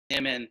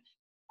him, and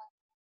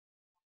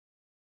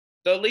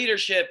the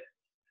leadership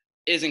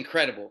is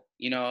incredible,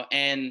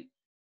 and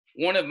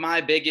one of my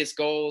biggest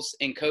goals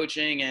in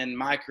coaching and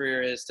my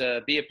career is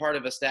to be a part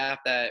of a staff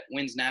that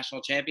wins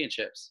national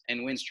championships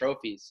and wins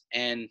trophies.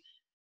 And,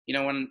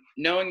 when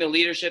knowing the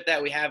leadership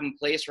that we have in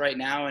place right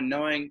now and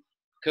knowing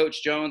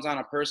Coach Jones on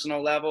a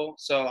personal level.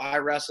 So I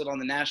wrestled on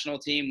the national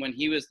team when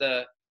he was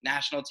the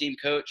national team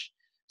coach.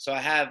 So I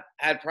have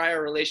had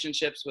prior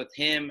relationships with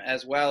him,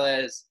 as well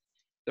as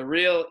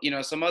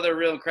some other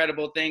real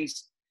incredible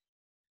things.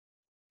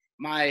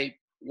 My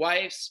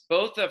wife's,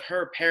 both of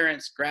her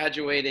parents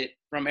graduated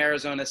from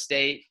Arizona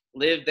State,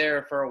 lived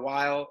there for a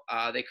while.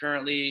 They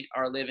currently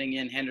are living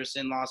in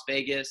Henderson, Las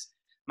Vegas.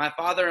 My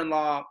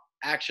father-in-law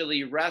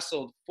actually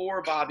wrestled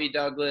for Bobby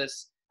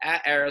Douglas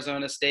at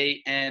Arizona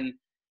State. And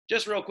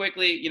just real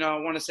quickly, I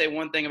want to say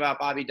one thing about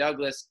Bobby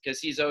Douglas, because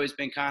he's always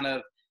been kind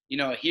of,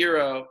 a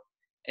hero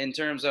in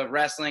terms of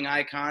wrestling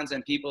icons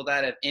and people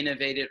that have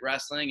innovated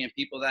wrestling and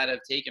people that have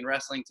taken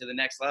wrestling to the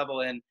next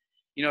level. And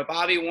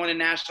Bobby won a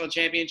national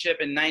championship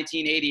in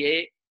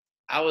 1988.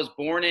 I was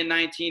born in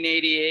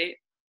 1988.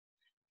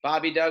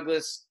 Bobby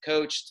Douglas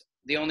coached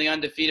the only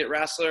undefeated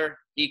wrestler.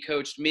 He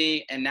coached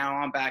me, and now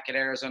I'm back at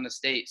Arizona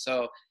State.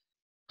 So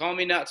call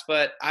me nuts,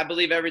 but I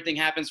believe everything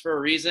happens for a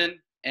reason.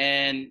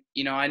 And,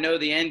 I know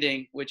the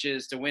ending, which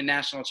is to win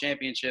national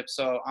championships.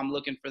 So I'm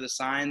looking for the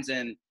signs,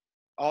 and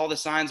all the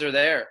signs are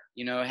there.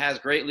 It has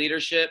great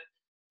leadership.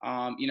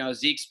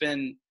 Zeke's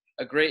been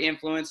a great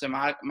influence in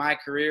my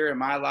career and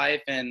my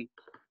life, and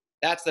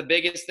that's the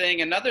biggest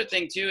thing. Another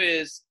thing too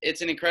is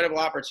it's an incredible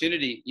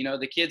opportunity.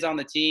 The kids on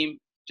the team,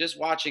 just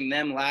watching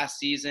them last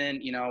season,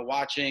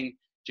 watching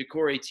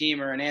Jacori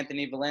Teemer and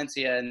Anthony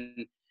Valencia,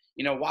 and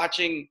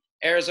watching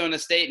Arizona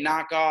State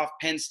knock off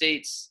Penn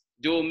State's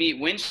dual meet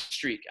win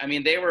streak. I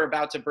mean, they were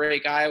about to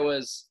break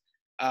Iowa's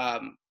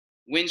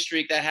win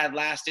streak that had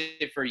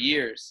lasted for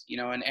years,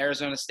 and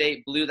Arizona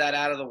State blew that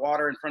out of the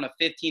water in front of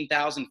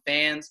 15,000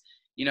 fans,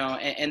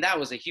 and that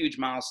was a huge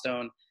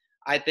milestone.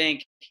 I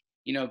think,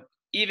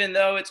 even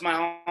though it's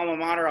my alma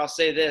mater, I'll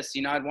say this,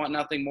 I'd want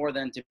nothing more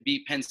than to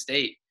beat Penn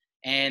State.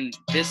 And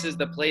this is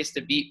the place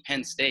to beat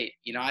Penn State.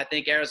 I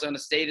think Arizona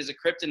State is a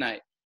kryptonite.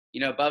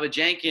 Bubba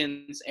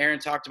Jenkins, Aaron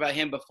talked about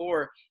him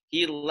before.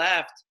 He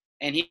left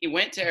and he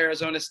went to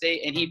Arizona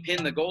State and he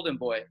pinned the Golden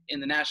Boy in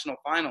the national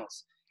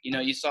finals.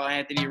 You saw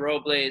Anthony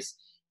Robles.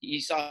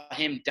 You saw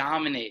him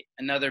dominate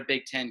another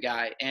Big Ten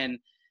guy. And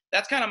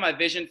that's kind of my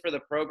vision for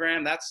the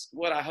program. That's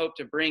what I hope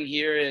to bring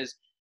here is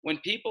when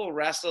people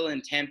wrestle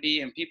in Tempe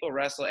and people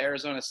wrestle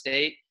Arizona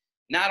State,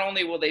 not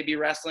only will they be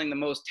wrestling the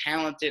most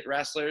talented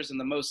wrestlers and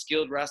the most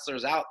skilled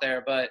wrestlers out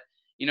there, but,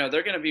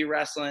 they're going to be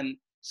wrestling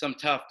some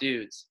tough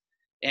dudes.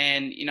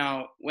 And,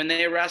 when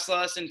they wrestle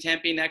us in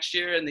Tempe next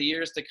year and the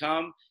years to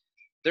come,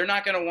 they're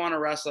not going to want to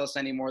wrestle us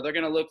anymore. They're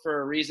going to look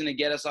for a reason to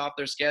get us off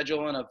their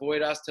schedule and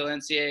avoid us till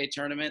NCAA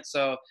tournament.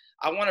 So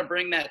I want to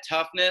bring that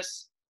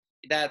toughness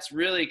that's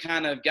really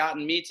kind of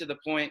gotten me to the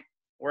point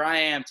where I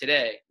am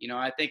today.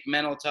 I think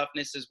mental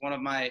toughness is one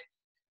of my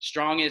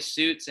strongest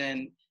suits,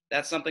 and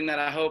that's something that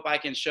I hope I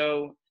can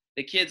show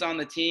the kids on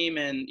the team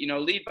and,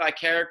 lead by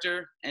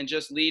character and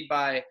just lead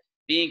by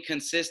being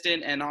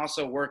consistent and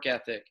also work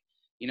ethic,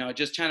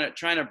 just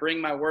trying to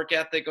bring my work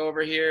ethic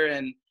over here.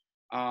 And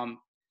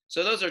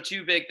so those are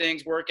two big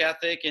things, work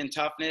ethic and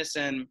toughness.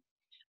 And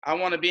I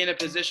want to be in a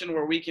position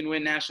where we can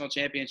win national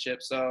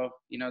championships. So,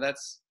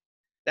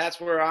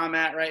 that's where I'm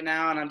at right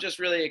now, and I'm just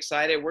really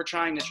excited. We're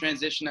trying to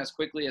transition as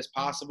quickly as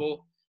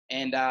possible.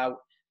 And the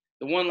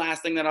one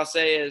last thing that I'll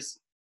say is,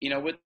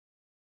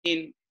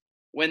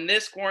 when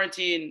this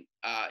quarantine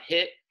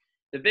hit,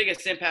 the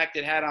biggest impact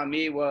it had on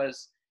me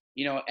was,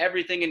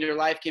 everything in your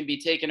life can be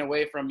taken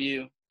away from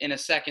you in a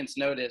second's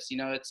notice.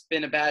 It's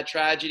been a bad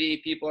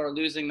tragedy. People are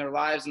losing their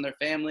lives and their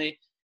family.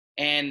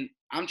 And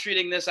I'm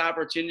treating this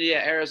opportunity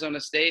at Arizona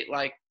State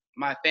like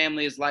my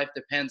family's life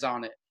depends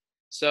on it.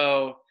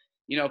 So,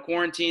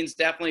 quarantine's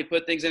definitely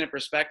put things into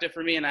perspective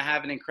for me, and I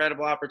have an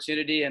incredible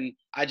opportunity, and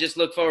I just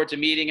look forward to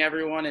meeting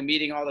everyone and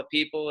meeting all the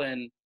people.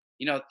 And,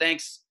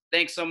 thanks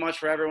so much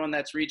for everyone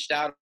that's reached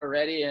out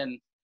already, and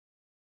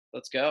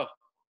let's go.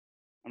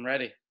 I'm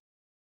ready.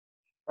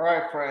 All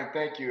right, Frank,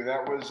 thank you.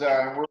 That was,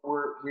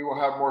 we will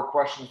have more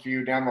questions for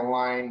you down the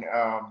line.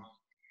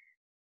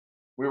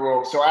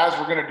 So as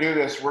we're going to do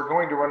this, we're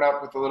going to run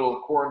up with a little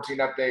quarantine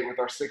update with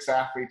our 6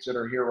 athletes that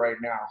are here right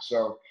now.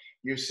 So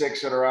you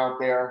 6 that are out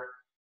there,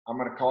 I'm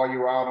going to call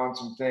you out on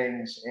some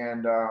things,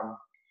 and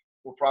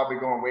we'll probably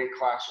go in weight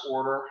class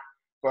order.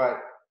 But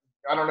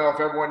I don't know if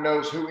everyone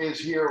knows who is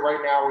here right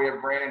now. We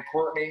have Brandon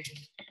Courtney,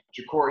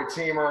 Jacori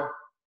Teemer,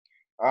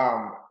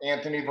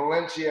 Anthony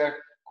Valencia,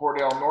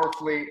 Kordell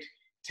Norfleet,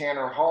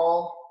 Tanner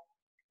Hall,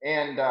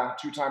 and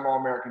 2-time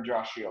All-American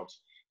Josh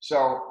Shields.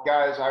 So,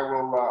 guys,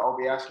 I'll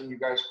be asking you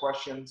guys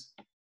questions.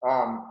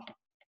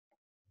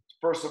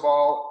 First of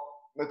all,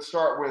 let's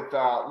start with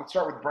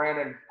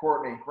Brandon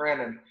Courtney.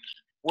 Brandon,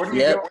 what are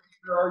you doing?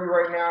 Where are you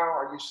right now?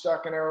 Are you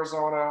stuck in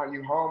Arizona? Are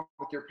you home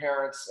with your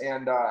parents?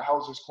 And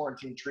how's this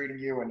quarantine treating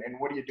you? And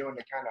what are you doing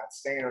to kind of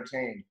stay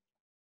entertained?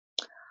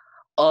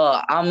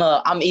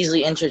 I'm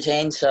easily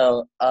entertained,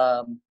 so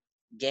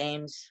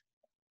games.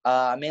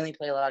 I mainly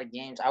play a lot of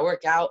games. I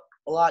work out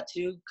a lot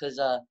too, cause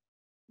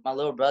my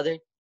little brother,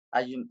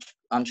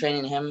 I'm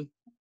training him.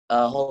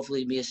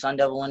 Hopefully be a Sun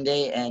Devil one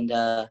day, and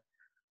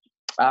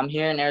I'm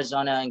here in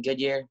Arizona in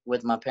Goodyear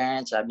with my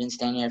parents. I've been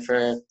staying here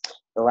for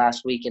the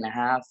last week and a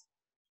half,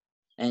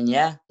 and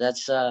yeah,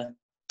 that's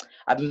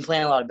I've been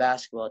playing a lot of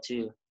basketball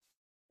too.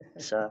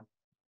 So,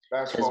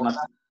 Basketball.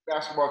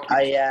 Basketball.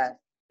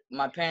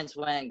 My parents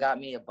went and got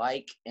me a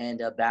bike and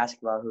a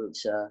basketball hoop.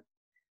 So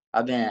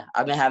I've been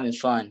having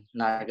fun.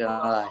 Not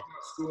gonna lie.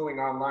 Schooling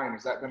online,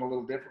 has that been a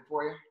little different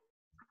for you?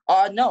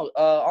 No.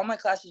 All my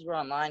classes were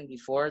online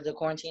before the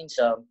quarantine,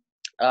 so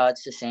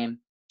it's the same.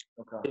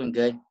 Okay. Doing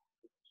good.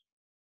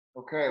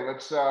 Okay,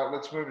 let's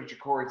move to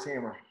Jacori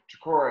Teemer.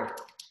 Jacori,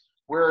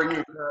 where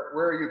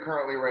are you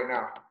currently right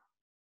now?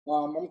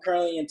 I'm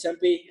currently in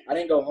Tempe. I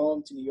didn't go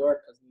home to New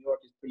York because New York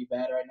is pretty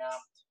bad right now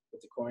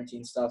with the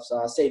quarantine stuff.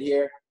 So I stayed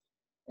here,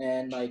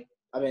 and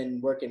I've been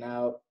working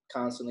out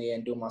constantly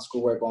and doing my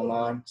schoolwork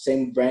online.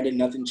 Same with Brandon,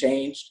 nothing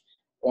changed.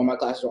 All my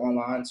classes are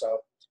online, so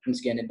I'm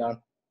just getting it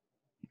done.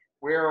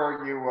 Where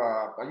are you?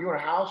 Are you in a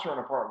house or an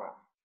apartment?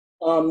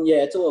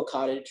 Yeah, it's a little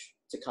cottage.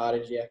 It's a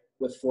cottage, yeah,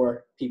 with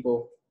 4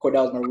 people.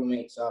 Kordell's my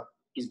roommate, so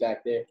he's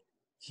back there.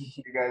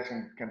 You guys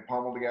can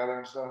pummel together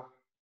and stuff?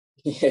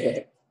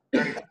 Yeah.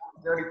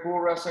 Is there any pool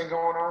wrestling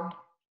going on?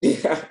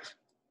 Yeah.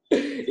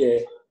 Yeah.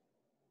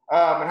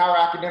 And how are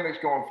academics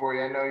going for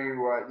you? I know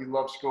you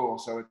love school,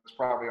 so it's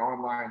probably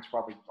online. It's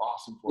probably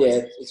awesome for you.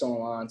 Yeah, it's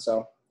online,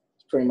 so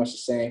it's pretty much the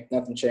same.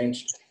 Nothing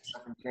changed.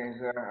 Nothing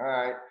changed there.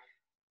 All right.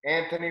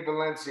 Anthony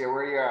Valencia,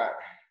 where you at?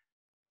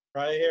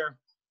 Right here.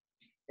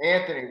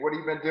 Anthony, what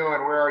have you been doing?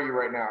 Where are you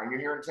right now? Are you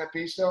here in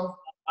Tempe still?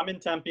 I'm in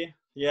Tempe.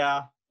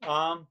 Yeah.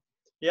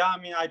 Yeah, I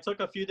mean, I took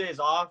a few days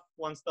off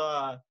once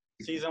the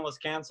season was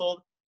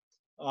canceled.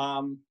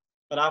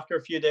 But after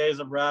a few days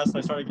of rest,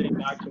 I started getting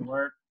back to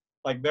work,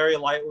 like very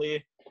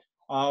lightly.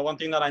 One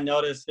thing that I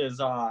noticed is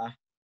the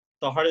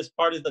hardest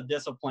part is the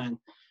discipline,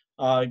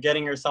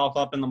 getting yourself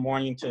up in the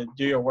morning to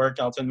do your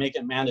workouts and make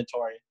it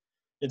mandatory.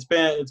 It's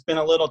been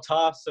a little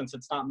tough since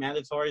it's not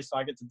mandatory, so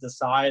I get to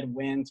decide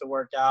when to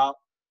work out.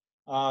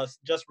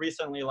 Just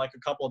recently, like a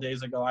couple of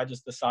days ago, I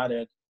just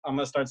decided I'm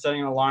gonna start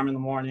setting an alarm in the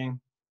morning,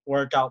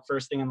 work out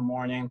first thing in the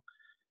morning,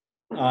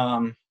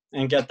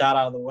 and get that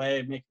out of the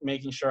way,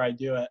 making sure I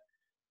do it.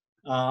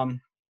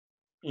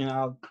 You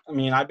know, I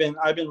mean, I've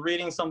been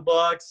reading some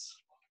books,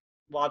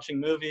 watching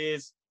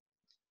movies,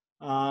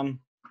 and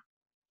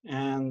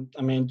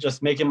I mean,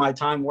 just making my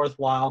time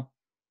worthwhile.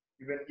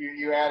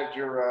 You added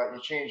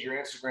you changed your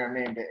Instagram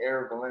name to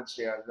Air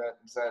Valencia.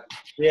 Is that?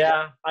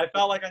 Yeah, I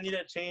felt like I needed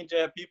to change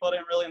it. People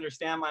didn't really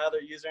understand my other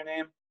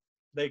username.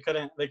 They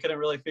couldn't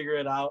really figure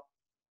it out.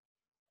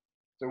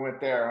 So it went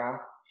there, huh?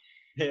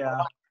 Yeah.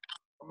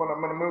 I'm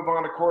gonna move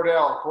on to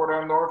Kordell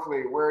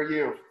Norfleet. Where are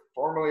you?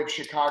 Formerly of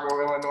Chicago,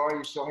 Illinois.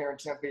 You're still here in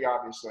Tempe,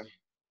 obviously.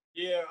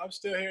 Yeah, I'm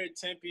still here in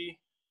Tempe.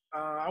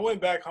 I went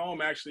back home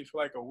actually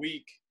for like a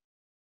week,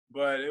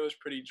 but it was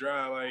pretty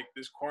dry. Like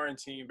this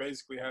quarantine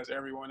basically has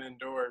everyone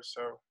indoors.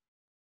 So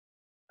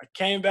I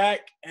came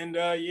back and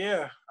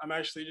yeah, I'm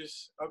actually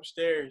just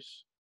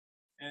upstairs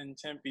in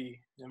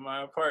Tempe in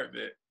my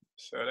apartment.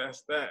 So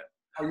that's that.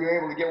 Are you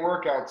able to get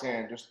workouts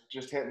in?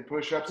 Just hitting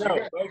push-ups? No,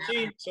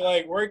 low-key. So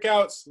like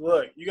workouts,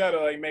 look, you gotta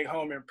like make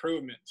home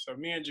improvements. So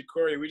me and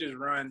Jacori, we just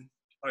run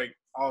like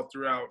all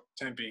throughout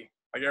Tempe.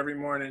 Like every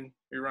morning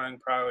we run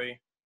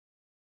probably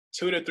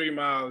 2 to 3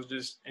 miles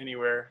just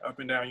anywhere up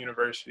and down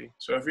University.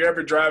 So if you're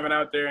ever driving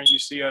out there and you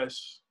see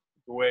us,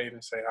 wave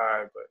and say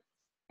hi.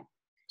 But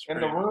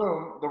and the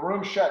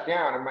room shut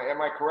down.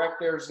 Am I correct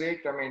there,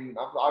 Zeke? I mean,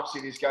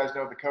 obviously these guys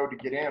know the code to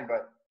get in,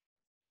 but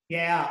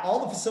yeah,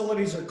 all the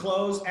facilities are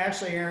closed.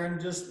 Actually, Aaron,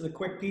 just the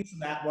quick piece of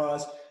that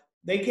was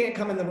they can't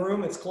come in the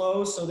room. It's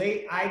closed. So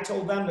I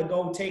told them to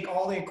go take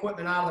all the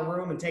equipment out of the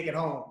room and take it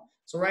home.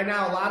 So right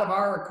now, a lot of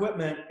our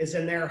equipment is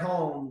in their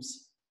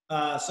homes,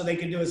 so they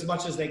can do as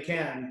much as they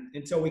can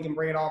until we can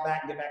bring it all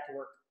back and get back to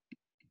work.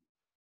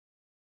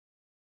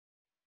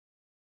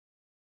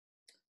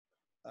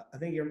 I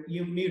think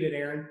you muted,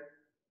 Aaron.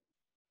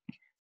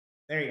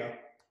 There you go.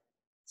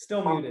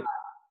 Still muted.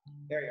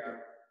 There you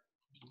are.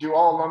 Do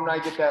all alumni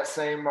get that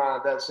same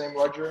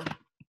luxury?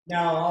 No,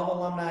 all the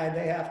alumni,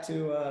 they have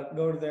to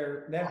go to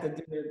they have to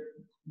do their.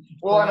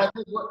 Well, and I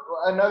think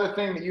another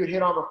thing that you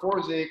hit on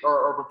before, Zeke,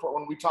 or before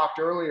when we talked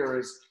earlier,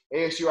 is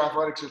ASU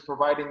Athletics is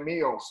providing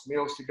meals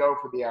to go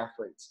for the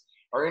athletes.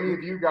 Are any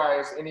of you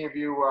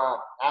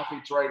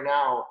athletes right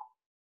now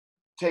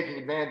taking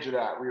advantage of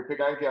that? Where you're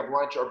picking, I think you have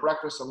lunch or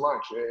breakfast and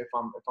lunch, if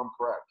I'm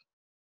correct.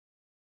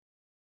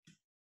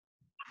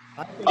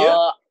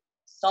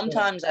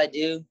 Sometimes I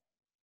do.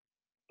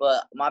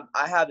 But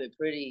I have it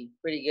pretty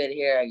good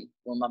here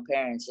with my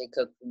parents. They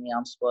cook for me.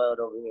 I'm spoiled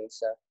over here,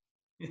 so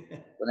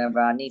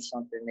whenever I need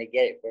something, they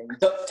get it for me.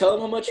 Tell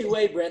them how much you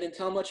weigh, Brandon.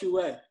 Tell them how much you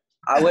weigh.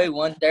 I weigh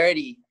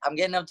 130. I'm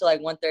getting up to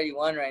like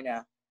 131 right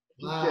now.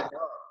 Wow.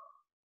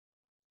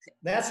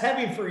 That's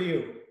heavy for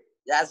you.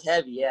 That's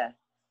heavy, yeah.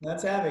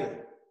 That's heavy.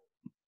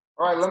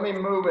 All right, let me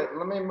move it.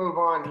 Let me move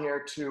on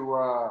here to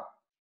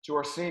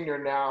our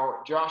senior now,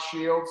 Josh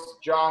Shields.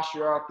 Josh,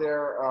 you're out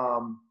there.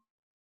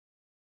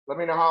 Let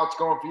me know how it's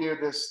going for you.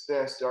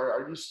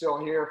 Are you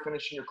still here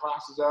finishing your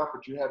classes up, or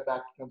did you head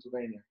back to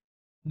Pennsylvania?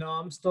 No,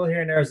 I'm still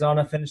here in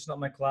Arizona finishing up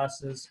my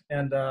classes.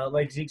 And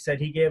like Zeke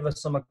said, he gave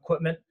us some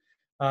equipment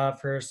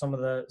for some of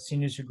the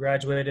seniors who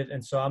graduated.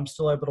 And so I'm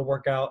still able to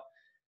work out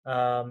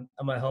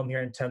at my home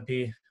here in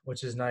Tempe,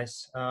 which is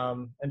nice.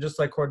 And just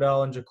like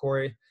Kordell and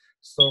Jacori,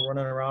 still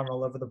running around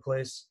all over the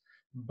place.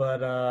 But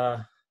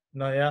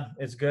no, yeah,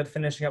 it's good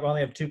finishing up. I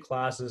only have 2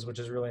 classes, which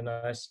is really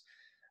nice.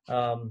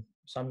 So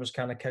I'm just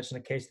kind of catching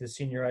a case of the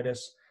senioritis,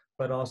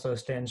 but also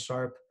staying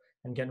sharp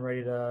and getting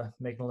ready to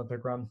make an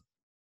Olympic run.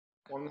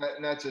 Well,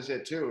 and that's just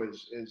it too.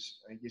 Is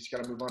you just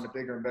got to move on to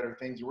bigger and better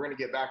things. We're going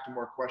to get back to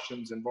more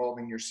questions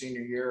involving your senior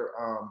year.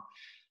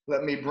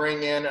 Let me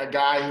bring in a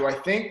guy who I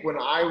think when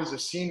I was a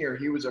senior,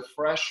 he was a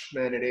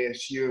freshman at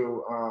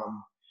ASU.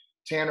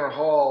 Tanner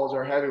Hall is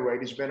our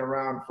heavyweight. He's been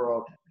around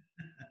for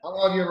how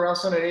long have you been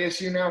wrestling at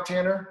ASU now,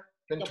 Tanner?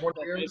 Been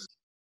 20 years?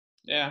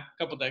 Yeah,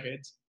 a couple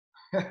decades.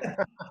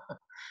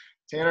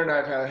 Tanner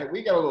and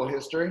we got a little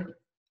history.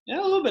 Yeah,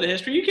 a little bit of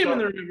history. You came in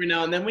the room every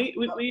now and then. We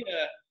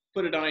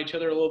put it on each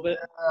other a little bit.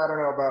 I don't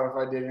know about if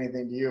I did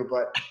anything to you,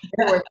 but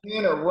anyway,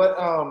 Tanner, what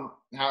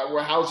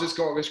how's this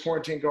going? This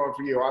quarantine going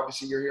for you?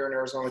 Obviously, you're here in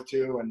Arizona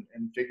too, and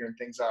figuring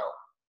things out.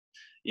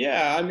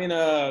 Yeah, I mean,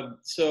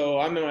 so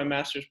I'm in my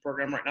master's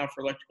program right now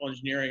for electrical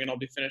engineering, and I'll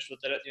be finished with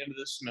it at the end of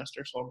this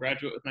semester. So I'll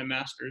graduate with my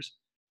master's.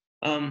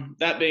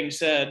 That being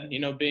said,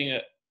 being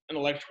an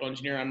electrical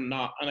engineer, I'm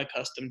not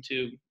unaccustomed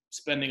to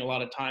spending a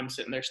lot of time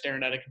sitting there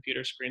staring at a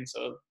computer screen.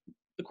 So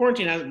the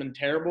quarantine hasn't been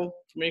terrible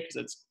for me because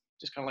it's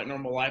just kind of like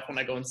normal life when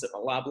I go and sit in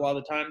the lab a lot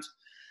of the times.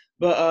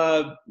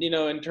 But,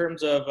 in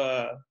terms of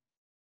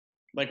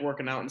like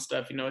working out and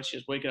stuff, it's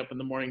just waking up in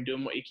the morning,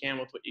 doing what you can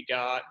with what you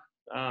got.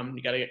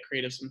 You got to get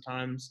creative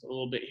sometimes, a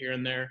little bit here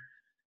and there.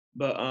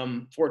 But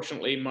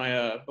fortunately,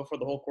 before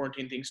the whole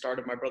quarantine thing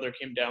started, my brother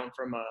came down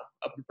from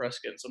up in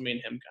Prescott. So me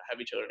and him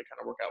have each other to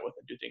kind of work out with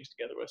and do things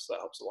together with. So that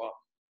helps a lot.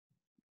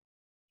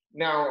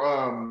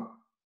 Now,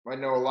 I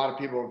know a lot of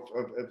people,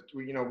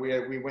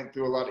 we went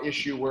through a lot of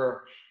issue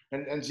where,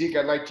 and Zeke,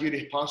 I'd like you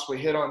to possibly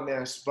hit on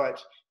this, but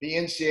the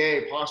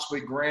NCAA possibly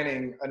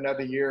granting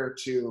another year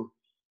to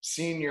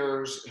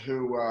seniors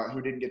who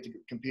didn't get to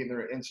compete in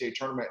their NCAA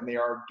tournament, and they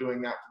are doing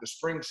that for the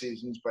spring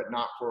seasons, but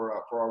not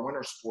for our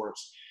winter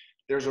sports.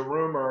 There's a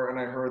rumor, and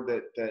I heard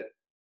that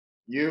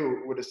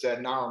you would have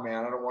said, "No,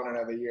 man, I don't want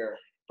another year."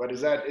 But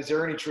is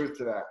there any truth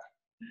to that?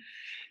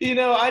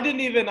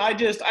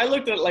 I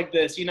looked at it like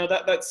this,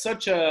 that's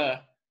such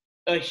a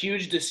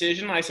huge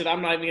decision. I said,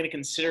 I'm not even going to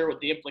consider what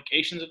the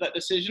implications of that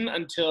decision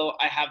until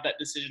I have that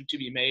decision to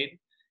be made.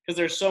 Because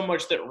there's so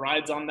much that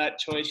rides on that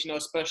choice,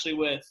 especially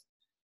with,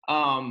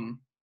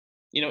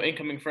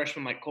 incoming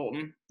freshmen like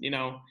Cohlton.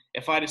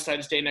 If I decide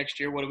to stay next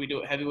year, what do we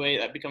do at heavyweight?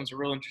 That becomes a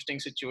real interesting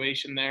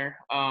situation there.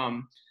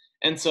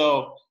 And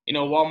so,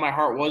 while my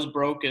heart was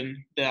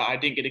broken that I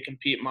didn't get to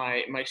compete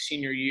my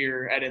senior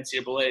year at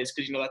NCAAs,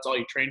 because, that's all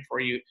you train for.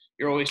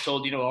 You're always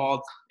told,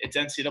 it's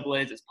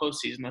NCAAs, it's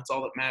postseason, that's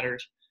all that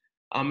matters.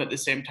 At the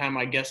same time,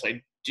 I guess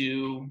I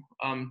do,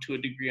 to a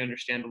degree,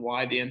 understand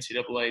why the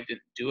NCAA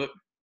didn't do it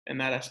in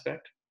that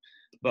aspect.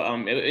 But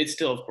it's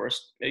still, of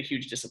course, a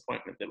huge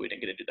disappointment that we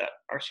didn't get to do that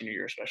our senior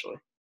year especially.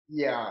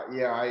 Yeah,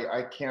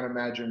 I can't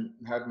imagine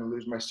having to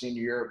lose my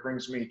senior year. It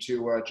brings me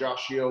to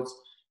Josh Shields.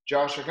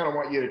 Josh, I kind of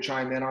want you to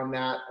chime in on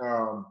that.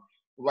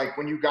 Like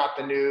when you got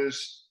the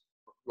news,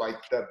 like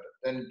the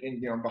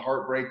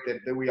heartbreak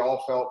that we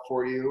all felt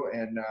for you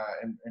and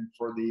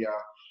for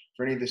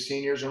any of the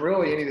seniors and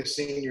really any of the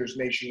seniors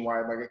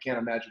nationwide. Like I can't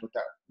imagine what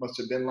that must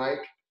have been like.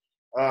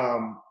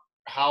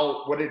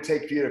 What did it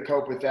take for you to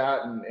cope with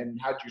that, and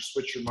how did you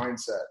switch your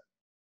mindset?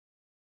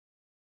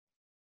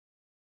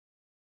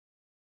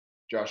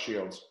 Josh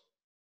Shields.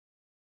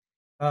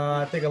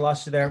 I think I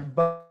lost you there,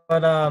 but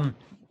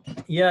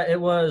yeah, it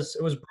was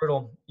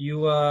brutal.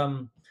 You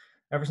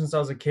ever since I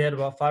was a kid,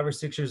 about 5 or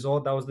 6 years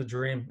old, that was the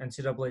dream,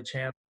 NCAA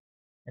champ.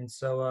 And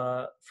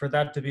so for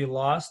that to be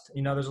lost,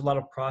 there's a lot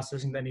of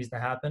processing that needs to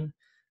happen.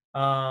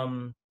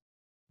 But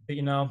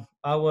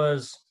I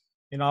was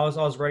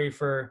ready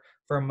for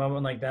a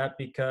moment like that,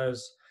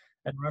 because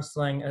in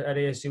wrestling at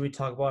ASU we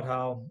talk about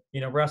how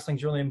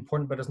wrestling's really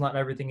important, but it's not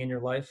everything in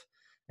your life.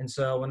 And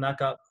so when that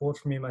got pulled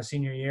from me my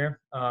senior year,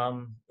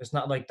 it's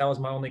not like that was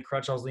my only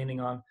crutch I was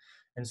leaning on.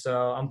 And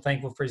so I'm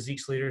thankful for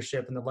Zeke's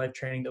leadership and the life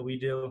training that we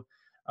do,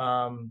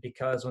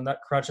 because when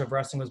that crutch of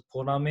wrestling was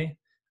pulled on me,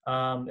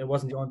 it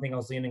wasn't the only thing I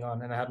was leaning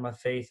on, and I had my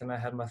faith and I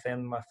had my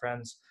family, my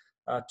friends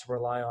to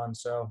rely on.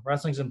 So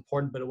wrestling's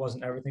important, but it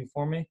wasn't everything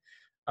for me.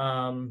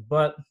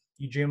 But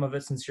you dream of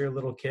it since you're a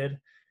little kid,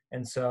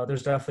 and so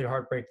there's definitely a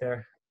heartbreak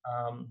there.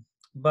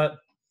 But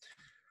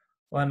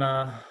when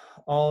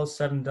all is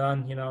said and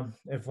done,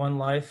 if one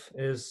life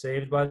is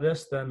saved by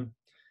this, then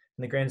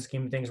in the grand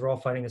scheme of things, we're all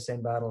fighting the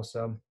same battle.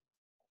 So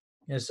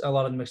there's a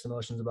lot of mixed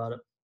emotions about it.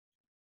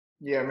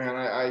 Yeah, man,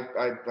 I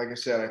like I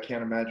said, I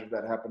can't imagine if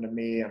that happened to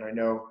me. And I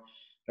know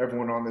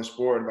everyone on this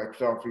board like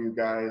felt for you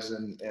guys,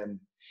 and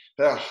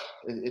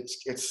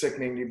it's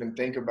sickening to even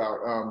think about.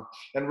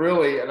 And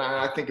really, and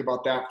I think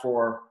about that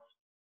for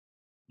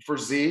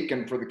Zeke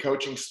and for the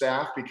coaching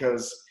staff,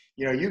 because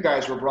you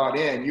guys were brought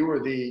in. You were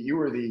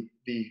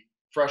the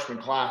freshman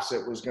class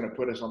that was going to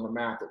put us on the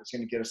map, that was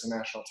going to get us a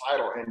national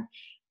title.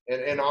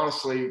 And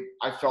honestly,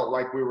 I felt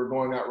like we were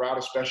going that route,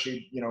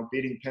 especially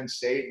beating Penn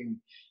State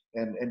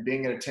and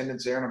being in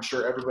attendance there. And I'm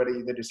sure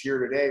everybody that is here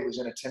today was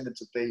in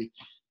attendance at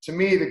to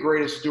me, the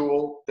greatest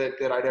duel that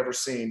I'd ever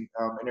seen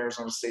in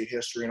Arizona State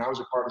history. And I was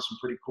a part of some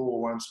pretty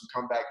cool ones, some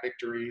comeback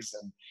victories,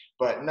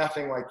 but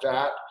nothing like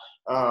that.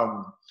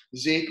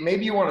 Zeke,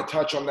 maybe you want to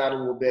touch on that a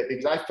little bit,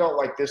 because I felt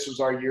like this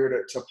was our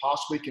year to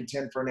possibly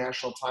contend for a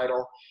national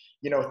title.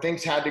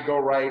 Things had to go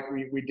right.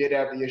 We did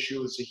have the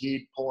issue with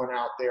Zahid pulling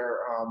out there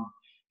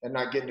and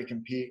not getting to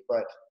compete.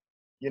 But,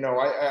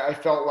 I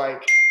felt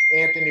like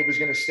Anthony was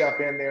going to step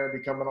in there and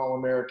become an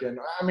All-American.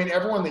 I mean,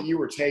 everyone that you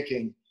were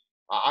taking,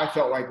 I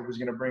felt like it was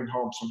going to bring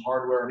home some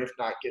hardware, and if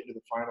not, get into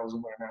the finals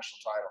and win a national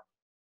title.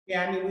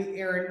 Yeah, I mean,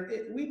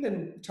 Aaron, we've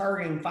been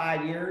targeting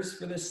 5 years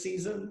for this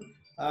season.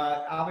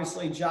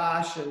 Obviously,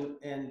 Josh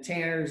and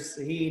Tanner,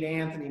 Zahid,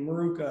 Anthony,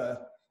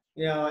 Maruka,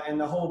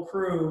 and the whole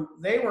crew,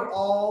 they were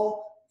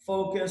all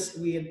focused.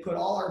 We had put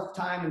all our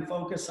time and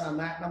focus on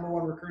that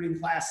 #1 recruiting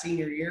class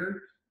senior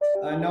year,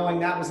 knowing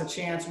that was a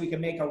chance we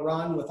could make a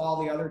run with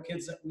all the other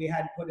kids that we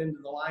had put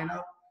into the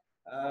lineup.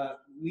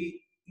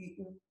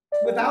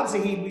 Without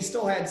Zahid, we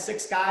still had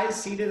 6 guys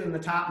seated in the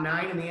top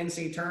 9 in the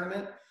NCAA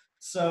tournament.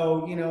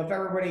 So, if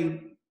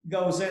everybody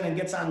goes in and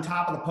gets on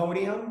top of the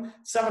podium,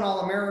 7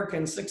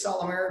 All-Americans, 6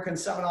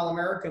 All-Americans, 7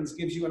 All-Americans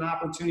gives you an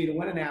opportunity to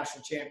win a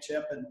national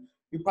championship. And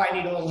you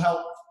probably need a little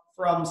help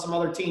from some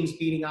other teams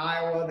beating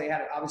Iowa. They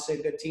had obviously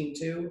a good team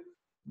too.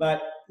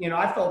 But,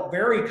 I felt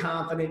very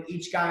confident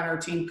each guy on our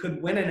team could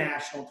win a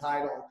national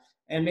title,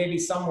 and maybe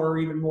some were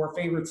even more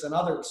favorites than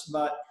others.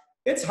 But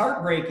it's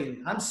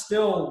heartbreaking. I'm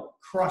still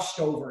crushed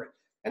over it.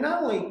 And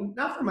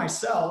not for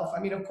myself. I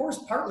mean, of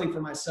course, partly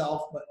for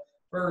myself, but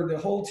for the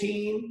whole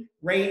team,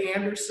 Ray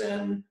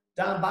Anderson,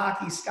 Don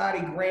Bakke,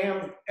 Scotty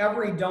Graham,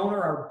 every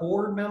donor, our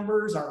board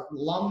members, our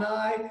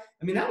alumni.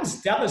 I mean, that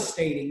was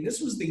devastating. This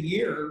was the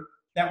year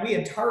that we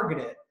had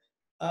targeted.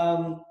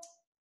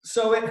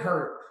 So it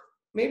hurt.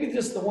 Maybe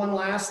just the one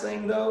last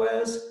thing, though,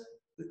 is,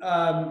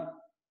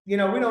 we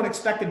don't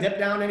expect a dip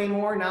down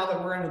anymore now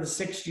that we're into the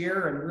 6th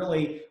year, and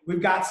really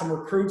we've got some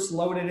recruits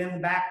loaded in the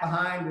back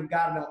behind. We've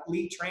got an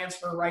elite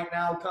transfer right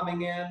now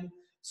coming in.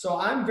 So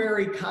I'm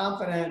very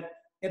confident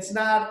it's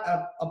not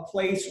a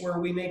place where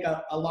we make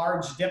a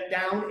large dip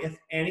down, if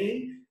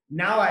any.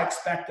 Now I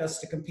expect us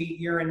to compete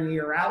year in and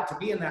year out, to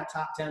be in that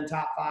top 10,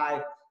 top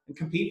 5, and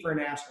compete for a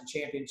national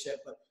championship.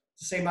 But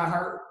to say my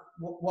heart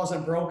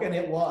wasn't broken,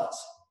 it was.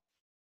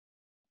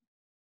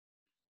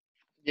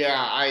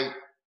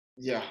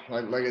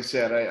 Like I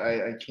said,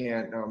 I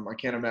can't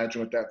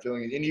imagine what that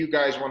feeling is. And you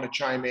guys want to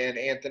chime in,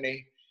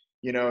 Anthony?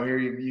 Here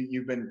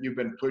you've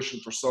been pushing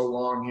for so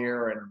long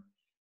here and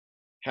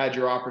had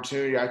your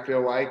opportunity, I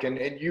feel like, and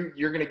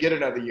you're going to get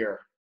another year,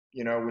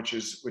 which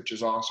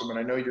is awesome. And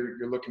I know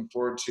you're looking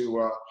forward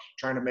to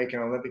trying to make an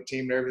Olympic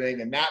team and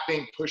everything. And that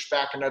being pushed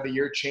back another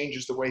year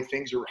changes the way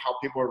things are, how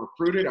people are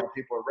recruited, how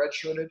people are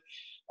redshirted.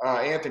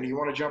 Anthony, you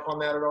want to jump on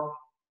that at all?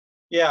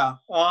 Yeah.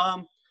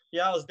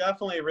 Yeah, it was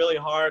definitely really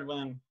hard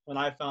when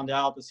I found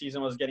out the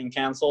season was getting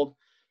canceled.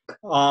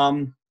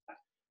 But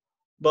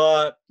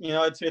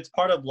it's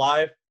part of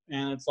life,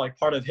 and it's like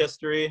part of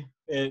history.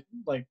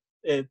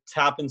 It's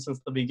happened since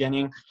the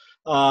beginning.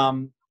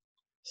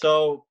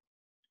 So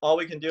all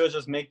we can do is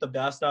just make the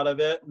best out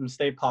of it and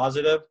stay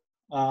positive.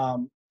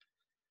 I've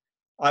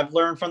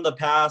learned from the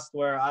past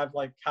where I've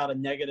had a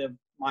negative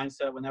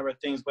mindset. Whenever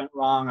things went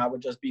wrong, I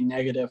would just be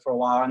negative for a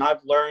while. And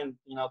I've learned,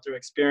 through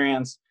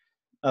experience,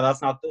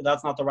 that's not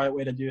the right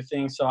way to do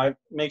things. So I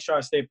make sure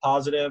I stay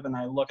positive and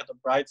I look at the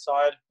bright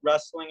side.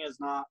 Wrestling is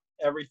not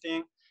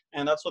everything,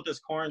 and that's what this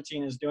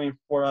quarantine is doing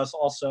for us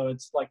also.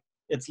 It's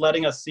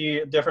letting us see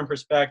a different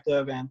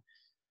perspective and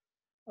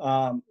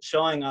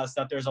showing us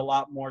that there's a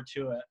lot more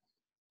to it.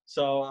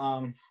 So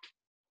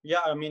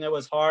it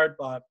was hard,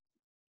 but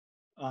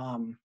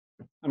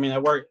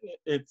it worked.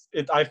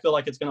 I feel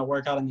like it's going to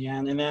work out in the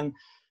end. And then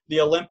the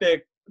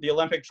Olympic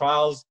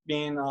trials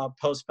being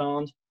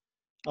postponed.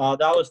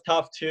 That was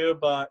tough too,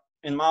 but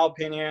in my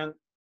opinion,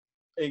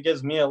 it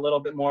gives me a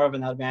little bit more of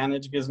an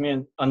advantage. It gives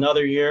me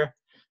another year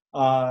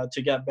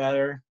to get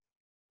better,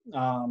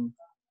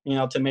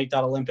 to make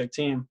that Olympic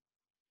team.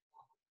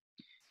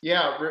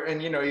 Yeah,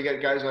 and you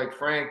got guys like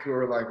Frank who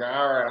are like,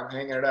 all right, I'm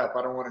hanging it up.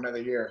 I don't want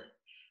another year.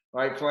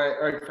 Right,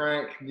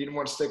 Frank? You didn't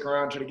want to stick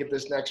around trying to get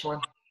this next one?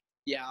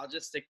 Yeah, I'll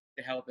just stick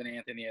to helping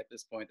Anthony at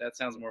this point. That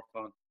sounds more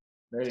fun.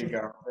 There you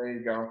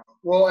go.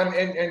 Well,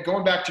 and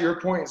going back to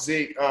your point,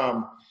 Zeke,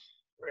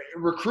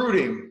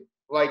 recruiting,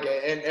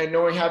 and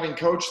knowing, having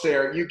coached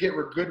there, you get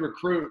good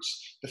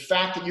recruits. The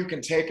fact that you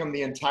can take them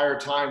the entire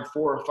time,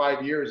 4 or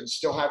 5 years, and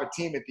still have a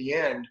team at the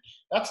end,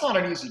 that's not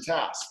an easy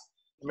task.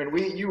 I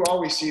mean, you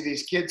always see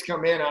these kids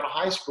come in out of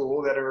high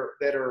school that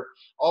are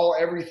all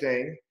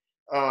everything.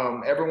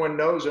 Everyone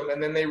knows them,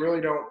 and then they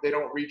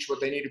don't reach what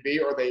they need to be,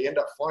 or they end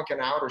up flunking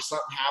out, or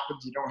something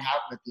happens, you don't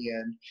have them at the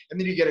end. And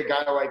then you get a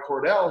guy like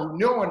Kordell, who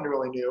no one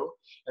really knew,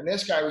 and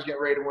this guy was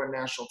getting ready to win a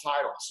national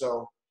title.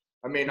 So,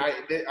 I mean, I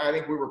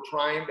think we were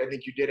primed. I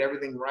think you did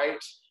everything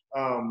right.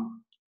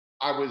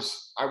 I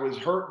was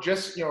hurt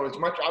just, as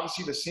much,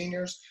 obviously the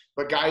seniors,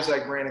 but guys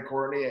like Brandon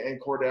Courtney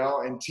and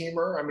Kordell and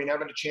Teemer, I mean,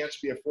 having a chance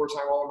to be a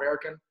 4-time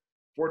All-American,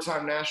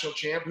 4-time national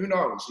champ, who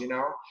knows,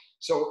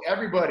 So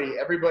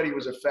everybody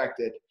was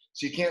affected.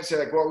 So you can't say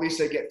like, well, at least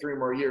they get 3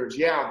 more years.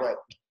 Yeah, but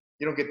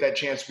you don't get that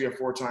chance to be a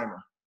 4-timer.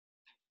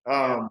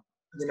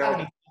 It's gotta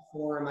be tough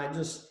for him.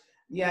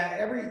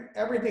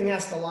 Everything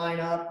has to line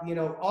up.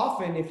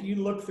 Often if you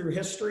look through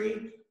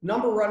history,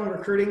 number 1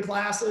 recruiting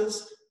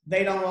classes,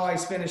 they don't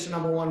always finish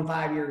number 1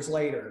 5 years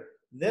later.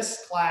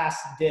 This class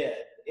did.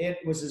 It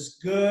was as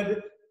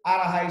good out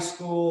of high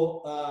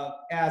school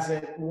as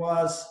it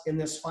was in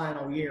this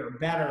final year.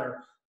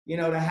 Better.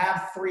 To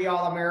have 3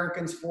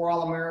 All-Americans, 4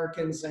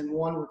 All-Americans, and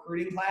 1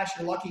 recruiting class,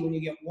 you're lucky when you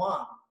get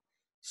 1.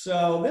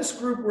 So this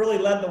group really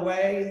led the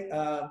way.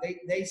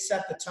 They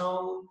set the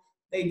tone.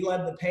 They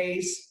led the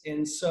pace.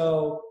 And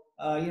so,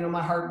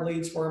 my heart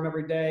bleeds for them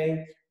every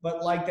day.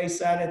 But like they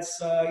said,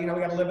 it's, we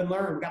got to live and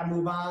learn. We got to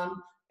move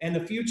on. And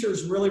the future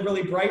is really,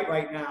 really bright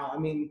right now. I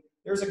mean,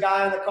 there's a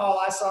guy on the call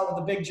I saw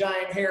with a big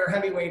giant hair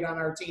heavyweight on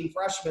our team,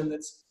 freshman,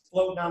 that's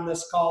floating on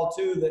this call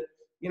too, that,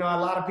 a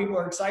lot of people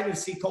are excited to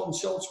see Cohlton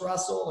Schultz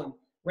wrestle, and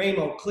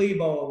Ramo,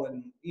 Clebo,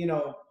 and,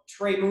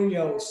 Trey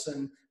Munoz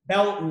and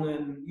Belton.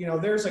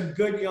 And, there's a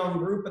good young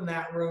group in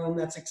that room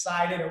that's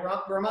excited. It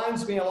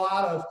reminds me a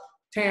lot of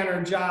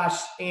Tanner, Josh,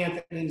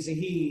 Anthony,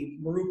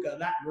 Zahid, Maruka,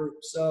 that group.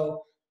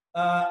 So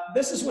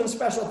this is when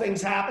special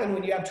things happen,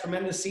 when you have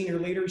tremendous senior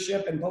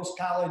leadership and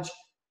post-college,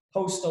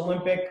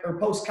 post-Olympic, or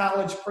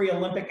post-college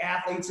pre-Olympic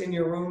athletes in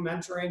your room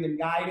mentoring and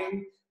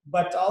guiding.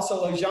 But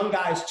also those young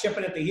guys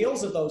chipping at the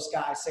heels of those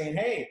guys saying,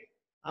 hey,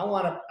 I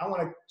want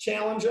to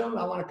challenge them.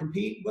 I want to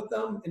compete with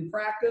them in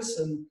practice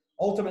and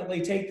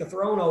ultimately take the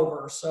throne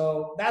over.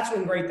 So that's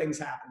when great things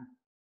happen.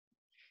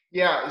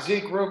 Yeah,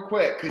 Zeke, real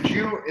quick,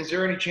 is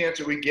there any chance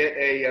that we get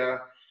a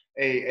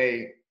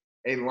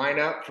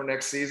lineup for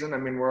next season? I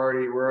mean, we're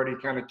already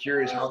kind of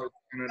curious how it's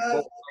going to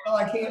unfold. Well,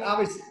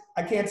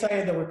 I can't tell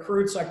you the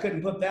recruits. I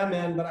couldn't put them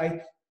in, but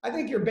I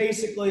think you're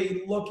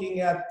basically looking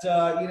at,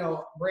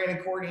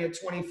 Brandon Courtney at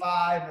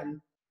 25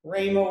 and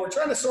Ramo. We're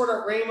trying to sort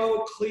out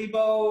Ramo,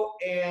 Clebo,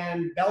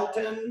 and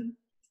Belton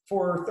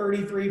for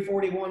 33,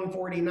 41,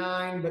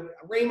 49. But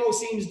Ramo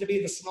seems to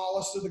be the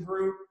smallest of the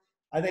group.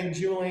 I think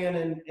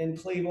Julian and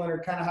Cleveland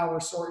are kind of how we're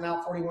sorting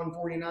out 41,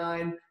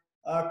 49.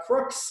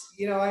 Crooks,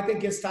 I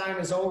think his time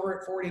is over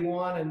at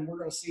 41, and we're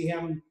going to see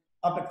him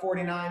up at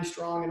 49,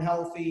 strong and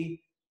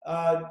healthy.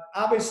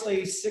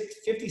 Obviously,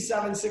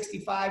 57,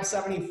 65,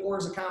 74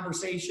 is a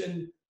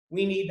conversation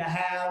we need to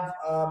have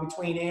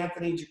between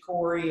Anthony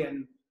Jacori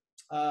and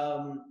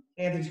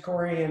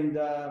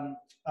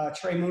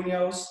Trey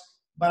Munoz.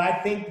 But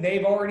I think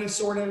they've already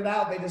sorted it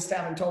out. They just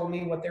haven't told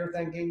me what they're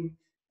thinking.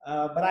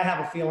 But I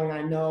have a feeling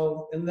I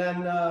know. And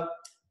then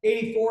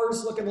 84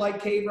 is looking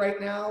like Cade right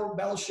now,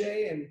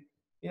 Belche, and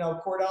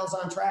Cordell's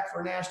on track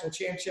for a national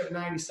championship in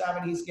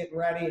 97. He's getting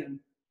ready, and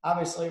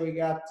obviously we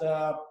got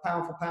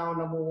pound for pound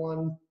number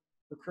 1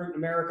 recruit in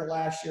America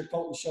last year,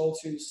 Cohlton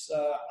Schultz, who's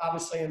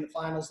obviously in the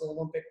finals of the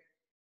Olympic.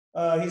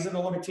 He's in the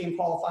Olympic team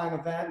qualifying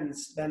event and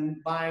has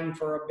been vying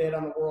for a bid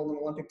on the world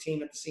and Olympic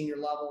team at the senior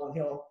level, and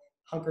he'll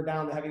hunker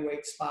down the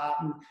heavyweight spot.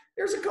 And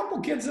there's a couple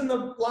kids in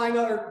the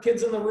lineup, or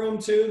kids in the room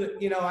too,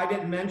 that I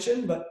didn't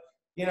mention, but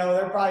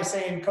they're probably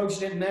saying Coach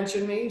didn't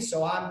mention me,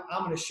 so I'm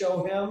going to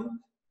show him.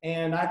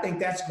 And I think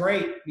that's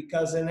great,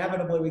 because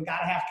inevitably we got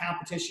to have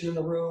competition in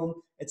the room.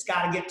 It's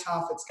got to get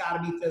tough. It's got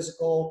to be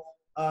physical.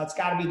 It's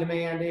got to be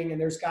demanding, and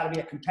there's got to be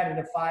a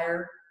competitive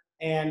fire.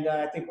 And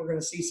I think we're going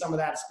to see some of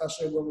that,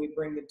 especially when we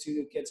bring the 2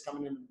 new kids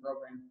coming into the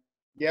program.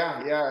 Yeah.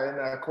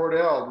 And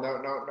Kordell,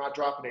 no, not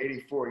dropping to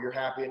 84. You're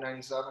happy at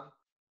 97?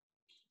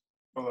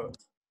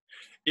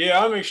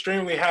 Yeah, I'm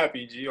extremely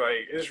happy, G.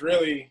 Like, it's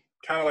really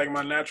kind of like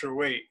my natural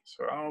weight.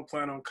 So I don't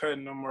plan on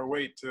cutting no more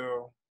weight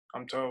till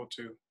I'm told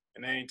to.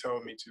 And they ain't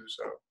told me to,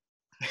 so.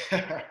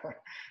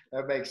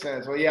 That makes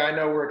sense. Well, yeah, I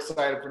know we're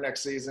excited for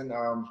next season.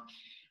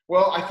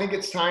 Well, I think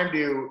it's time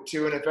to,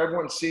 and if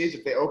everyone sees,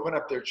 if they open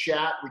up their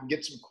chat, we can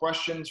get some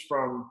questions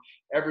from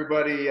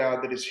everybody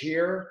that is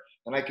here.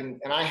 And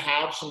I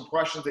have some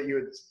questions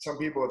that some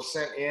people have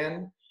sent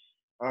in.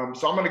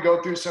 So I'm going to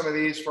go through some of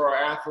these for our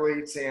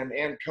athletes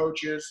and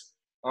coaches.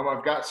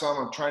 I've got some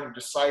I'm trying to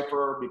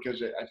decipher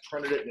because I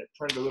printed it and it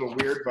printed a little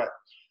weird, but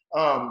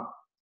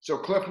so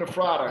Cliff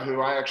Nefrata,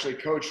 who I actually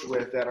coached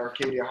with at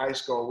Arcadia High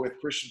School with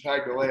Christian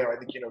Paglioleo, I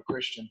think you know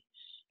Christian.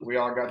 We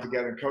all got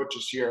together and coached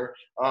this year.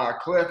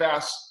 Cliff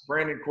asked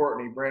Brandon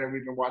Courtney, Brandon,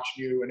 we've been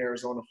watching you in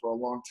Arizona for a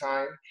long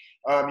time.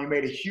 You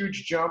made a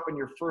huge jump in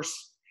your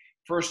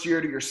first year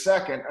to your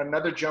second.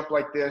 Another jump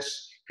like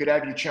this could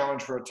have you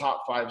challenge for a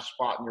top 5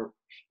 spot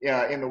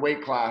in the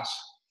weight class.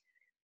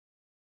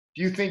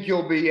 Do you think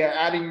you'll be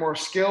adding more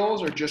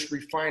skills or just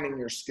refining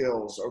your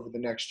skills over the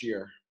next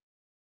year?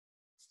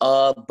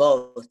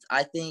 Both.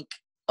 I think,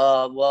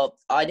 well,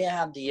 I didn't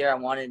have the year I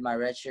wanted my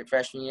redshirt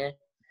freshman year.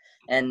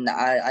 And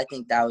I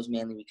think that was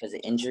mainly because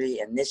of injury.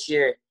 And this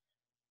year,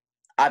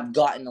 I've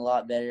gotten a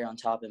lot better on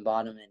top and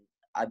bottom, and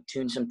I've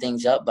tuned some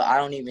things up. But I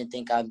don't even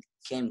think I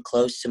came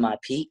close to my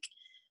peak.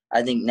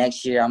 I think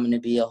next year I'm going to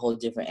be a whole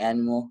different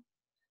animal.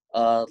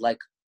 Like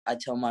I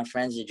tell my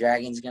friends, the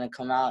dragon's going to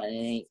come out,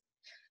 and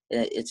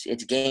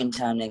it's game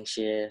time next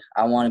year.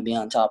 I want to be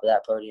on top of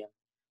that podium.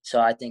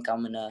 So I think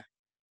I'm going to,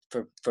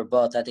 for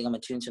both, I think I'm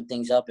going to tune some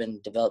things up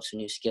and develop some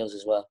new skills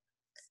as well.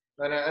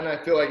 And I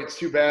feel like it's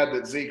too bad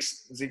that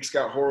Zeke's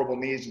got horrible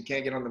knees and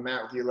can't get on the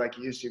mat with you like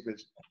he used to,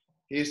 because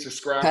he used to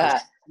scrap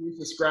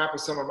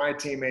with some of my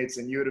teammates,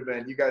 and you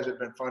guys would have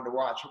been fun to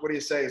watch. What do you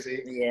say,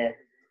 Zeke? Yeah.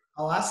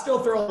 Oh, I still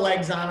throw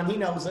legs on him. He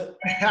knows it.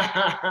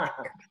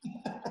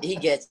 He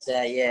gets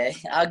that, yeah.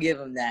 I'll give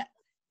him that.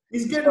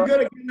 He's getting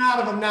good at getting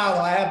out of him now,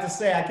 though, I have to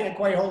say. I can't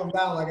quite hold him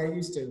down like I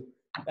used to.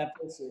 That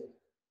first year.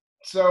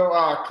 So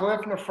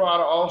Cliff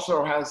Nefrata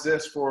also has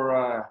this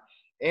for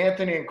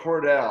Anthony and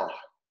Kordell.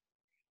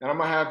 And I'm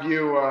going to have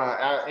you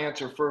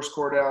answer first,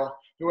 Kordell.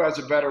 Who has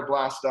a better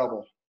blast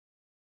double?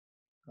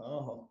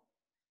 Oh.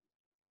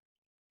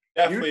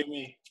 Definitely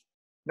me.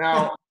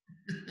 Now,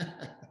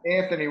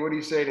 Anthony, what do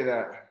you say to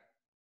that?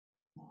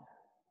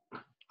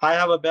 I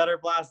have a better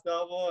blast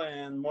double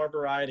and more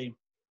variety.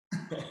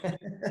 I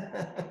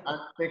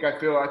think I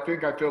feel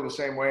the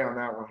same way on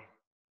that one.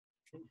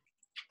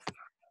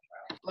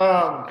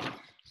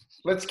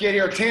 Let's get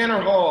here. Tanner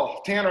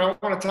Hall. Tanner, I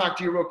want to talk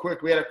to you real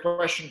quick. We had a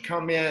question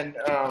come in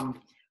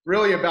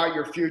really about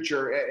your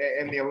future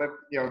in the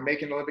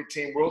making the Olympic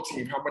team, world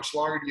team. How much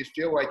longer do you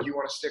feel like you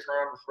want to stick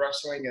around with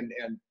wrestling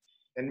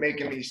and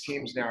making these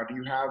teams now? Do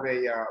you have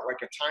a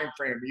time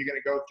frame? Are you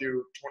going to go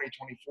through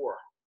 2024?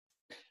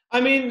 I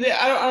mean,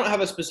 I don't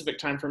have a specific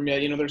time frame yet.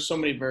 There's so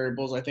many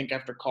variables. I think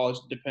after college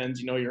it depends,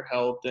 your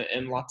health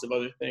and lots of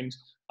other things.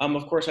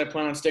 Of course, I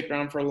plan on sticking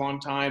around for a long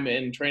time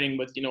and training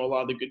with, a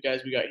lot of the good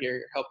guys we got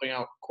here, helping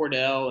out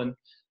Kordell and,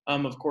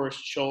 of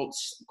course,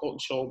 Cohlton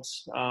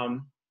Schultz,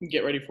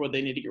 get ready for what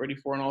they need to get ready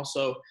for, and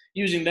also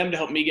using them to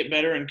help me get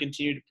better and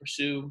continue to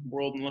pursue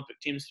world and Olympic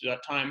teams through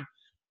that time.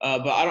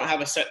 But I don't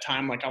have a set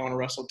time, like I want to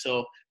wrestle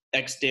till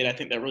X date. I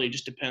think that really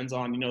just depends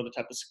on, the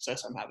type of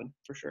success I'm having,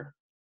 for sure.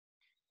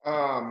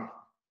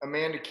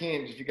 Amanda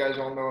Keynes, if you guys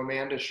all know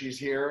Amanda, she's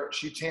here.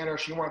 Tanner,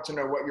 she wants to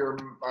know what your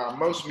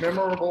most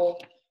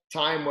memorable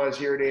time was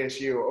here at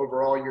ASU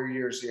over all your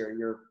years here,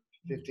 your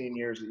 15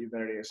 years that you've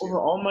been at ASU. Over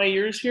all my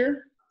years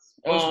here?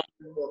 Most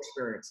memorable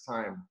experience,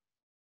 time.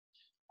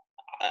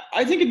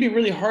 I think it'd be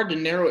really hard to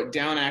narrow it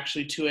down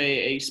actually to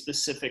a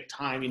specific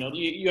time.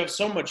 You have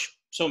so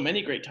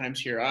many great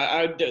times here.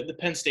 The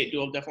Penn State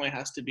duel definitely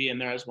has to be in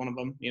there as one of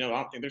them. I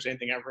don't think there's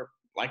anything ever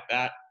like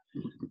that.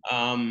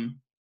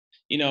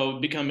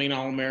 Becoming an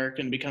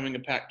All-American, becoming a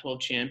Pac-12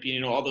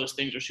 champion, all those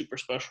things are super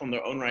special in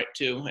their own right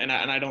too. And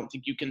I don't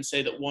think you can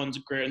say that one's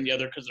greater than the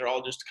other because they're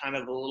all just kind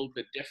of a little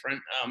bit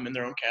different in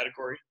their own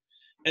category.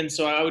 And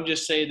so I would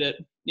just say that,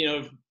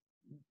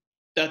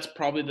 that's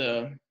probably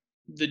the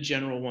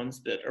general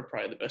ones that are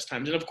probably the best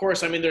times. And of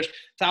course, I mean, there's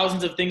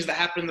thousands of things that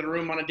happen in the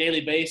room on a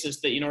daily basis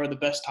that, are the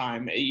best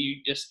time.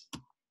 It's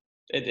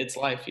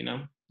life,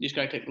 You just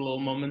got to take the little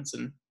moments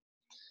and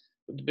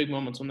the big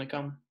moments when they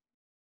come.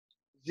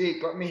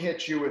 Zeke, let me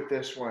hit you with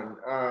this one.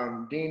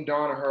 Dean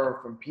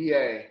Donaher from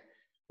PA.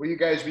 Will you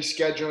guys be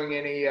scheduling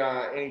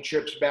any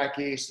trips back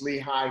east,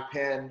 Lehigh,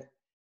 Penn,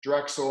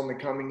 Drexel in the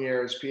coming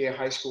years? PA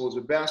high school is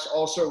the best.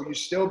 Also, will you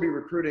still be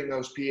recruiting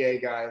those PA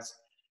guys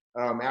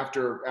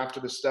after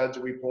the studs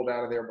that we pulled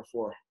out of there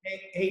before?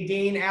 Hey,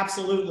 Dean,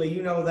 absolutely.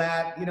 You know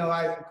that.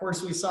 Of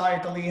course, we saw you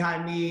at the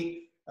Lehigh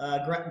meet.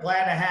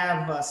 Glad to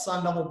have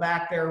Sun Double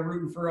back there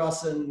rooting for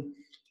us in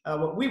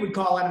what we would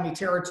call enemy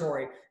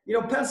territory.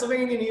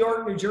 Pennsylvania, New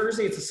York, New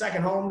Jersey, it's a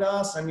second home to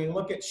us. I mean,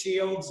 look at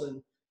Shields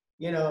and,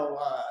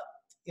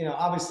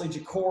 obviously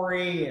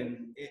Jacori,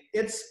 and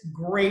it's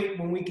great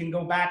when we can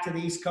go back to the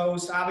East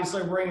Coast.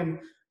 Obviously, we're bringing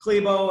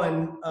Clebo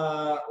and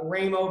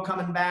Ramo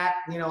coming back,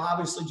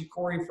 obviously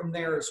Jacori from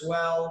there as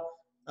well.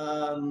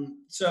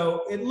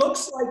 So it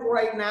looks like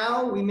right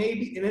now we may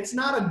be, and it's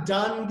not a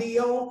done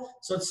deal,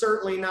 so it's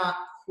certainly not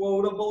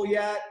quotable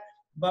yet.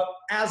 But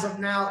as of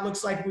now, it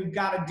looks like we've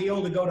got a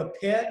deal to go to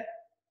Pitt.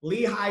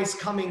 Lehigh's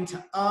coming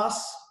to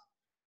us.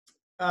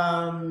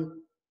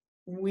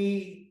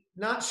 We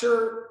not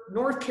sure.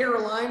 North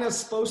Carolina's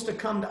supposed to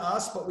come to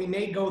us, but we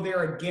may go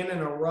there again in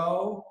a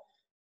row.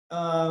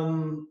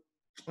 There's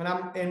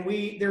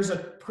a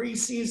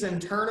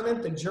preseason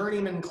tournament, the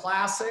Journeyman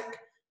Classic,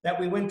 that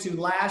we went to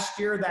last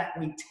year that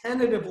we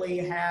tentatively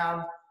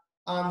have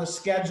on the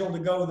schedule to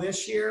go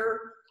this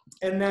year.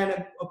 And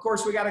then, of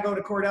course, we got to go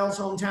to Kordell's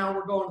hometown.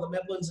 We're going to the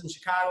Midlands in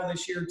Chicago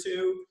this year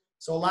too.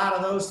 So a lot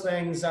of those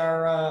things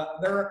are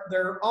they're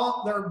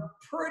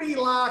pretty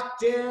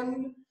locked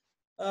in.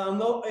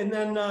 And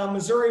then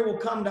Missouri will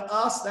come to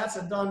us. That's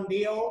a done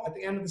deal at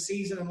the end of the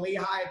season, and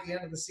Lehigh at the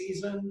end of the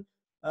season.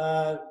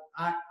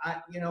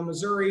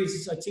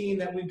 Missouri's a team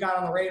that we've got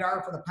on the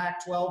radar for the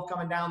Pac-12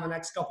 coming down the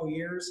next couple of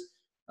years,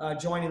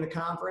 joining the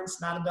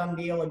conference. Not a done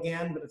deal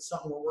again, but it's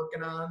something we're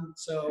working on.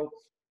 So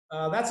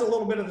that's a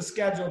little bit of the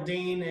schedule,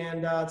 Dean,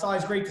 and it's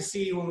always great to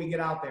see you when we get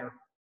out there.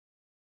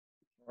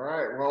 All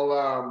right.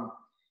 Well,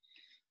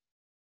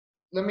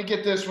 let me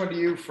get this one to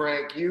you,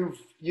 Frank. You've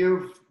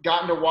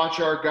gotten to watch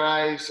our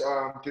guys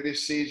through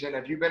this season.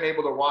 Have you been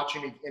able to watch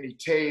any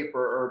tape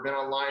or been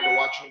online to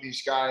watch any of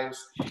these guys?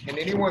 And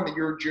anyone that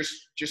you're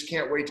just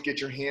can't wait to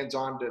get your hands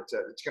on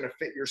it's going to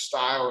fit your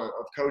style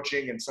of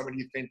coaching and somebody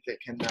you think that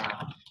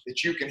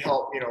you can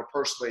help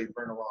personally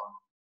bring along.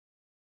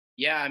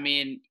 Yeah, I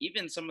mean,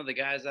 even some of the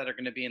guys that are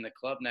going to be in the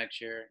club next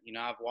year.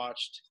 I've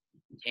watched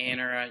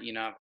Tanner. I've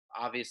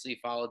obviously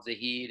followed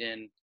Zahid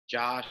and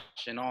Josh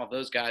and all of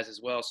those guys as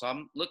well. So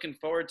I'm looking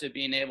forward to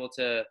being able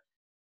to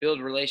build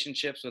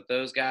relationships with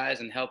those guys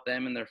and help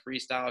them in their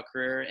freestyle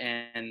career.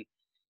 And,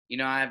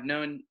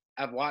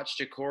 I've watched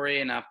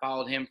Jacori and I've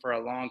followed him for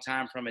a long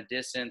time from a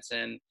distance.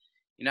 And,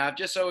 I've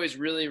just always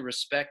really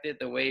respected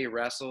the way he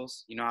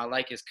wrestles. I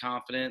like his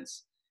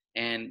confidence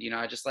and,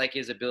 I just like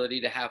his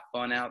ability to have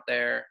fun out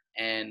there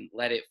and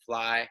let it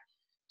fly.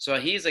 So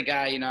he's a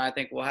guy, I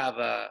think we'll have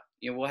a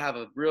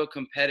real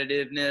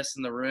competitiveness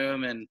in the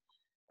room and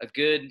a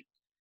good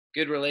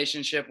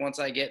relationship once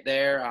I get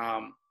there.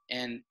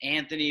 And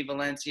Anthony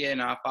Valencia,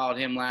 I followed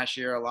him last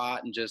year a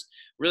lot and just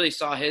really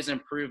saw his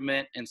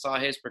improvement and saw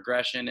his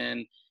progression.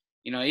 And,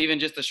 even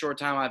just the short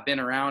time I've been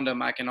around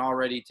him, I can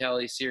already tell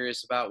he's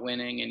serious about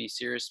winning and he's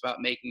serious about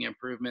making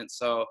improvements.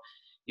 So,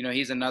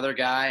 he's another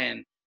guy.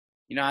 And,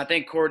 I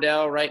think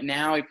Kordell right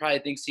now, he probably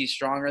thinks he's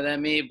stronger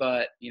than me,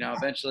 but,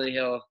 eventually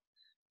he'll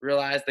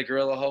realize the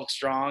Gorilla Hulk's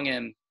strong.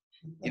 And,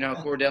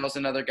 Kordell's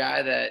another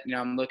guy that,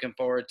 I'm looking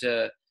forward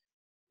to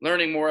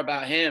learning more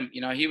about him.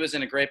 He was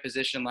in a great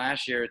position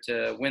last year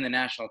to win the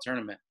national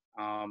tournament.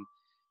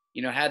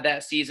 Had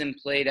that season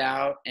played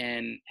out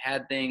and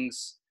had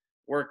things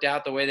worked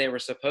out the way they were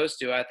supposed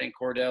to, I think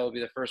Kordell will be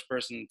the first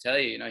person to tell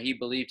you, he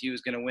believed he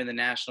was going to win the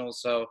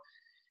nationals. So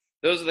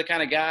those are the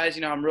kind of guys,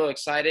 I'm real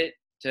excited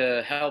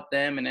to help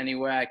them in any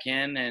way I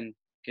can and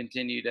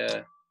continue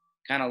to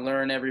kind of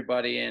learn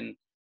everybody and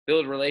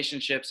build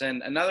relationships.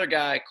 And another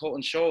guy,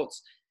 Cohlton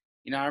Schultz,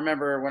 I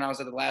remember when I was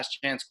at the Last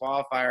Chance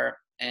qualifier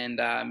and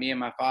me and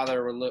my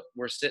father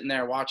were sitting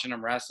there watching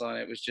him wrestle. And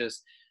it was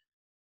just,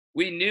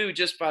 we knew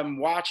just from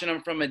watching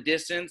him from a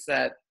distance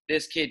that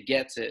this kid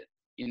gets it.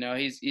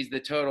 He's the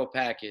total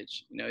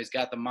package. He's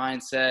got the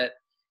mindset.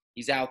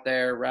 He's out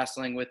there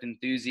wrestling with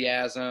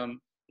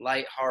enthusiasm,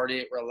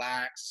 lighthearted,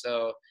 relaxed.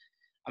 So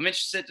I'm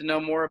interested to know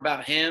more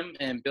about him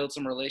and build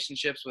some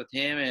relationships with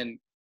him and,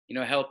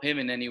 help him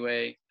in any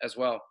way as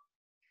well.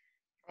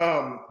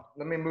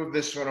 Let me move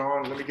this one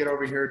on. Let me get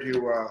over here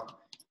to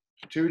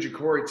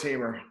Jacori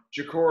Teemer.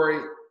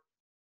 Jacori,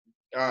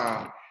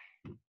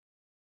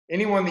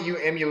 anyone that you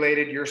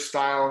emulated your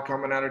style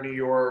coming out of New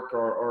York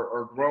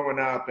or growing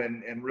up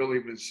and really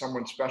was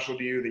someone special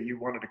to you that you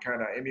wanted to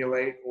kind of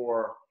emulate,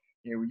 or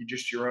you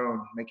just your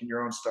own, making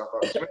your own stuff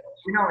up?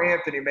 We know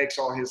Anthony makes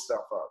all his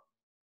stuff up.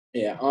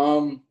 Yeah.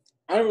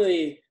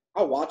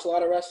 I watch a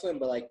lot of wrestling,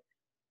 but I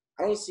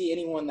don't see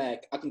anyone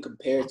that I can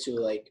compare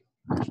to. I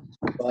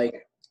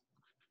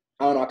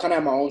don't know. I kind of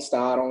have my own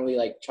style. I don't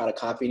really try to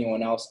copy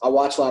anyone else. I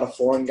watch a lot of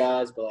foreign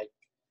guys, but I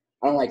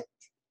don't like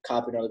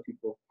copying other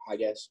people, I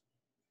guess.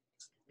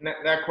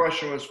 That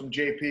question was from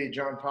JP,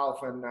 John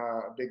Palfin,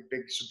 a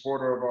big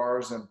supporter of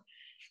ours and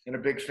a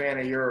big fan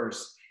of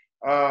yours.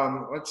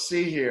 Let's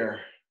see here.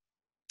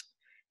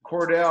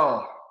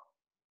 Kordell.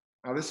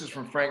 This is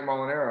from Frank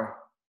Molinaro.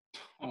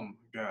 Oh, my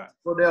God.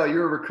 Kordell, you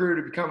were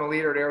recruited to become a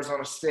leader at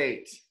Arizona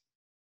State.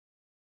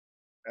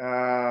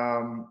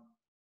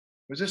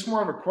 Was this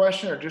more of a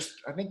question or just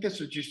 – I think this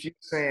was just you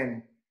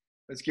saying,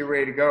 let's get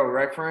ready to go,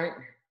 right, Frank?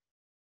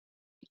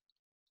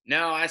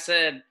 No, I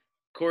said,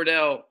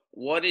 Kordell,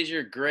 what is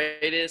your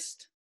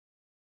greatest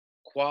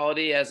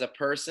quality as a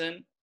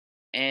person,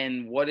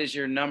 and what is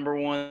your number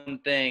one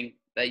thing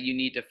that you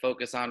need to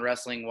focus on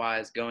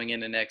wrestling-wise going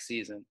into next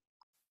season?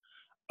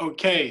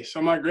 Okay,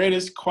 so my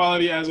greatest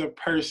quality as a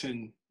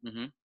person.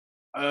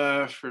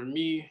 Mm-hmm. For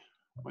me,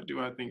 what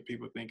do I think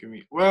people think of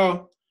me?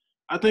 Well,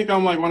 I think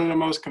I'm one of the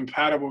most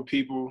compatible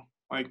people.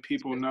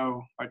 People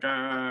know.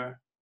 To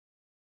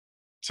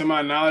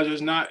my knowledge,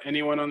 there's not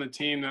anyone on the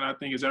team that I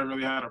think has ever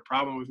really had a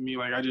problem with me.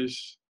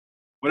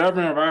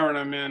 Whatever environment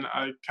I'm in,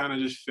 I kind of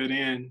just fit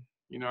in.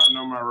 I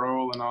know my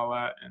role and all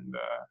that, and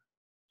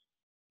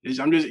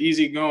I'm just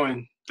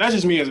easygoing. That's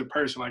just me as a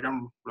person.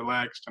 I'm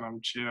relaxed and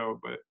I'm chill.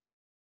 But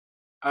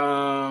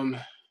and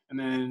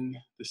then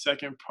the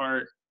second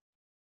part,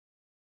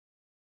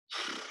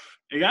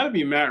 it got to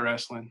be mat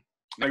wrestling.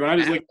 When I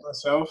just look at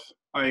myself,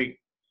 my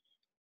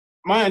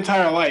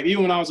entire life,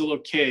 even when I was a little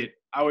kid,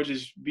 I would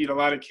just beat a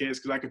lot of kids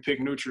because I could pick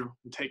neutral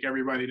and take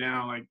everybody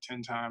down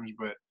 10 times.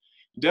 But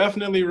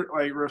definitely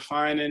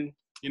refining.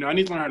 I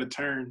need to learn how to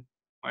turn.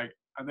 I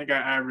think I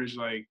average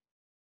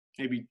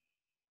maybe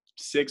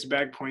 6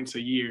 back points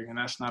a year, and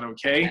that's not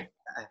okay.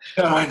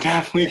 So I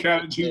definitely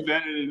got to do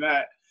better than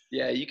that.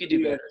 Yeah, you could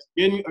do better.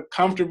 Getting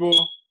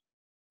comfortable,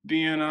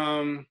 being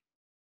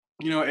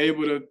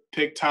able to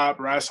pick top,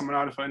 ride someone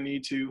out if I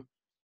need to,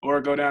 or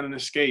go down and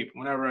escape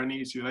whenever I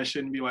need to. That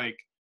shouldn't be like,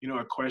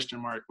 a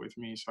question mark with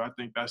me. So I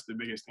think that's the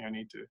biggest thing I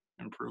need to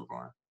improve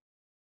on.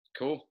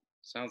 Cool.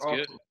 Sounds Awesome.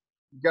 good.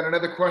 We've got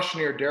another question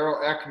here,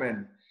 Daryl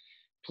Ekman.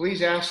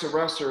 Please ask the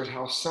wrestlers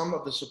how some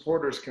of the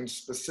supporters can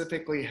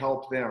specifically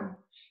help them.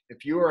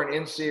 If you are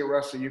an NCAA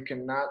wrestler, you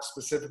cannot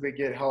specifically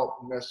get help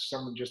unless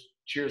someone just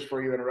cheers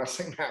for you in a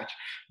wrestling match.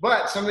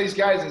 But some of these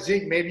guys, and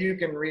Zeke, maybe you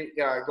can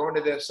go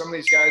into this. Some of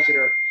these guys that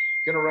are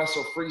going to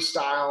wrestle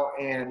freestyle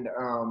and,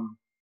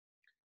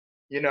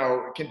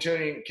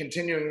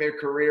 continuing their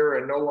career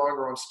and no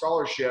longer on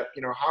scholarship,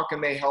 how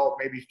can they help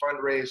maybe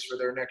fundraise for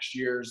their next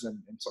years and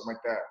something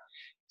like that?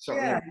 So,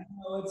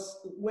 it's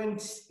when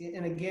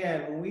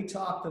we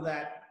talk to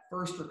that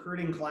first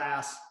recruiting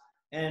class,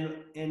 and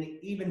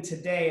even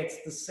today,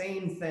 it's the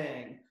same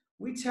thing.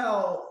 We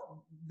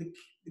tell the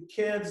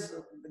kids,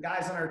 the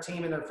guys on our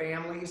team and their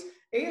families,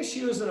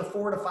 ASU isn't a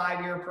 4 to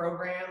 5 year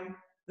program.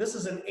 This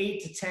is an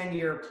 8 to 10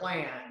 year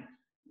plan.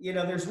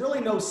 There's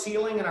really no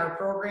ceiling in our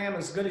program.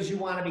 As good as you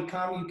want to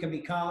become, you can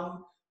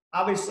become.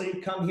 Obviously,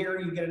 you come here,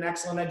 you get an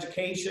excellent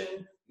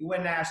education, you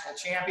win national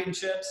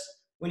championships.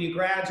 When you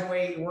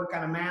graduate, you work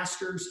on a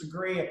master's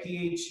degree, a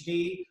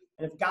PhD,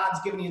 and if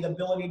God's given you the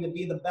ability to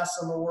be the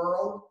best in the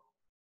world,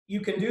 you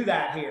can do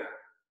that here,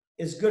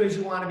 as good as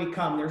you want to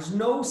become. There's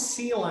no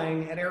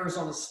ceiling at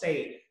Arizona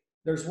State.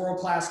 There's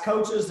world-class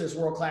coaches, there's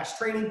world-class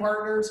training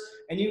partners,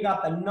 and you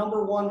got the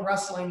 #1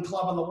 wrestling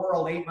club in the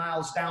world 8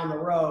 miles down the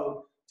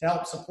road to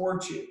help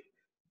support you.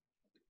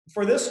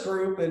 For this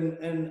group,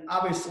 and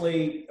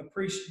obviously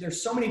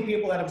there's so many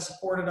people that have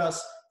supported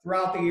us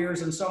throughout the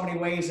years in so many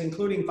ways,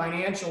 including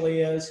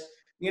financially,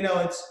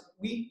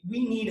 we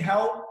need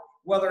help,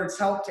 whether it's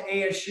help to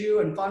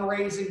ASU and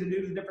fundraising to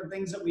do the different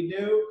things that we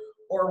do,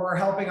 or we're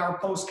helping our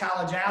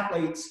post-college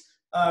athletes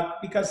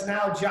because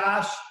now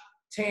Josh,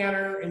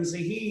 Tanner, and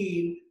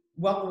Zahid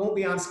won't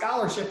be on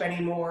scholarship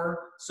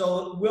anymore.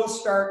 So we'll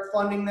start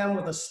funding them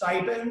with a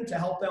stipend to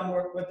help them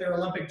with their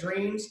Olympic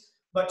dreams.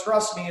 But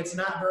trust me, it's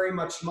not very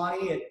much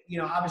money. It,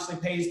 obviously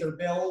pays their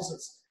bills.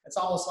 It's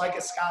almost like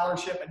a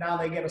scholarship, and now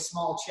they get a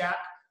small check.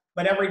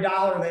 But every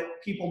dollar that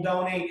people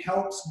donate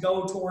helps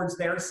go towards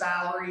their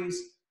salaries,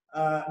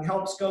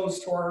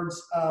 goes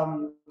towards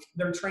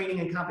their training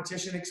and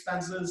competition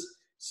expenses.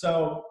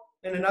 So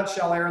in a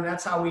nutshell, Aaron,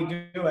 that's how we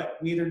do it.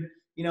 We either,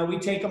 we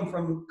take them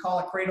from, call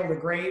it cradle to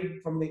grave,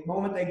 from the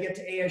moment they get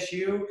to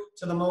ASU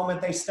to the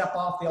moment they step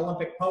off the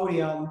Olympic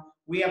podium.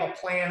 We have a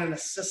plan and a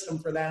system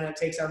for that, and it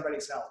takes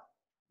everybody's help.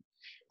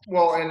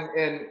 Well,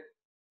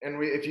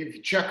 if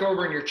you check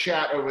over in your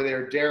chat over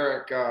there,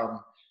 Derek,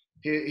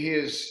 he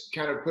is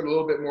kind of put a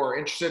little bit more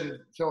interested in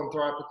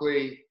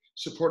philanthropically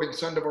supporting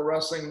Sun Devil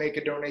Wrestling. Make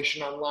a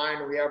donation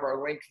online. We have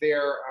our link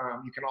there.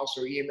 You can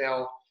also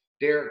email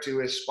Derek to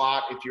his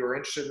spot if you're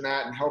interested in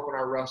that and helping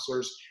our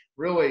wrestlers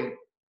really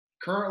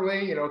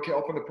currently,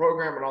 helping the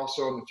program and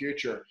also in the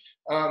future.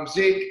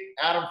 Zeke,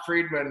 Adam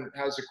Friedman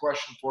has a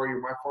question for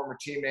you, my former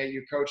teammate.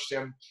 You coached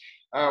him.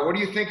 What do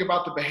you think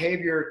about the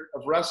behavior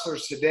of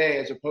wrestlers today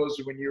as opposed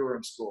to when you were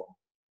in school?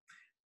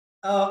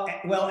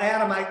 Well,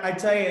 Adam, I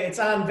tell you, it's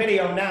on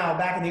video now.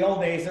 Back in the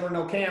old days, there were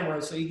no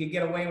cameras, so you could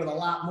get away with a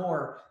lot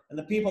more. And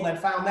the people that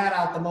found that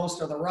out the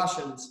most are the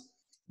Russians.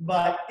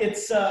 But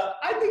it's,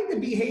 I think the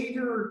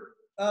behavior,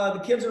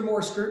 the kids are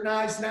more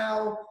scrutinized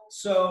now.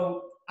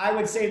 So I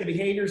would say the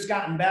behavior's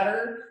gotten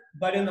better.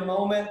 But in the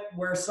moment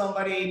where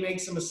somebody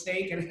makes a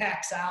mistake and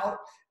hacks out,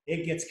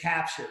 it gets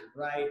captured,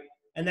 right?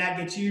 And that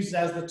gets used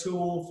as the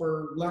tool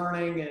for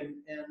learning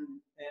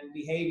and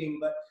behaving.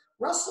 But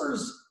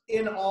wrestlers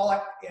in all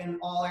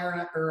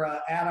Aaron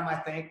or Adam, I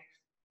think,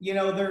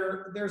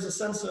 there's a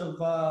sense of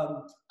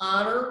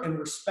honor and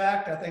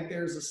respect. I think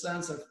there's a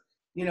sense of,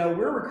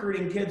 we're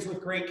recruiting kids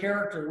with great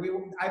character.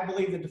 I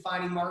believe the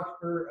defining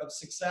marker of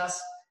success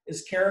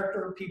is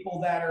character, people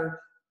that are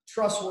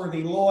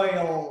trustworthy,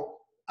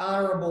 loyal,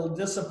 honorable,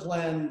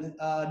 disciplined,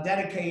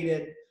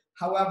 dedicated.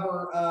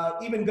 However,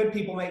 even good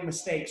people make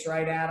mistakes,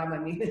 right, Adam? I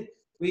mean,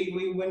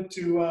 we went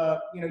to,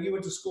 you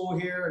went to school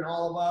here and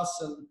all of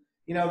us, and,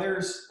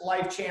 there's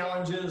life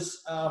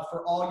challenges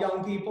for all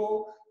young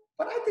people.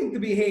 But I think the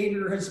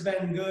behavior has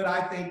been good.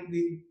 I think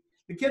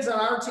the kids on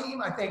our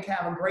team, I think,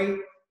 have a great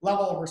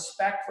level of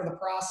respect for the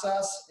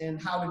process and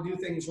how to do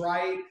things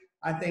right.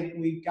 I think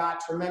we've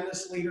got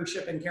tremendous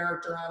leadership and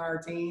character on our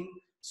team.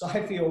 So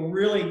I feel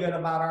really good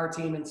about our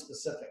team in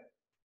specific.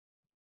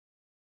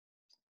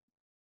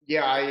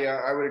 Yeah,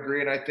 I would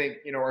agree. And I think,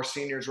 our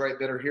seniors, right,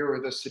 that are here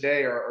with us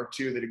today are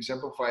two that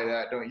exemplify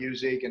that. Don't you,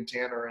 Zeke and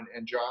Tanner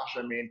and Josh?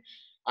 I mean,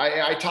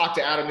 I talked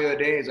to Adam the other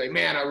day. He's like,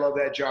 man, I love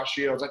that Josh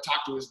Shields. I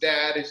talked to his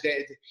dad. His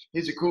dad,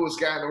 he's the coolest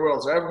guy in the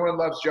world. So everyone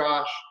loves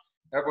Josh.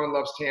 Everyone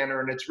loves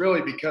Tanner. And it's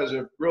really because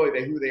of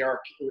really who they are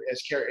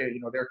as,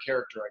 their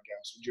character, I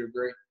guess. Would you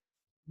agree?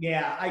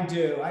 Yeah, I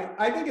do.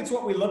 I think it's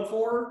what we look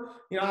for.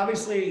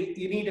 Obviously,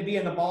 you need to be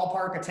in the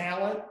ballpark of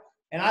talent.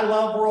 And I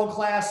love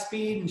world-class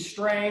speed and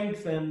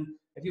strength and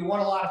if you won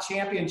a lot of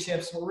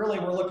championships, we're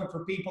looking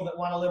for people that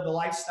want to live the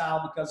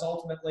lifestyle, because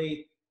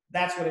ultimately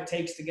that's what it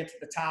takes to get to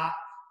the top.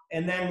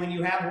 And then when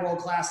you have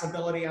world-class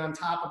ability on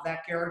top of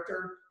that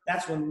character,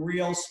 that's when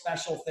real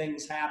special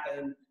things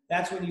happen.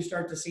 That's when you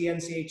start to see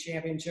NCAA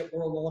championship,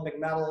 world Olympic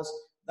medals,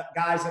 the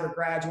guys that are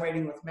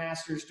graduating with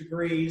master's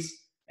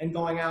degrees and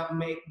going out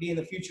and being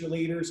the future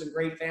leaders and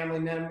great family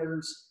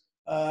members,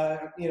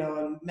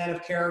 and men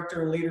of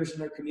character and leaders in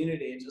their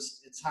community.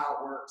 It's how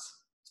it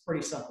works. It's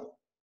pretty simple.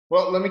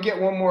 Well, let me get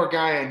one more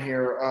guy in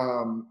here.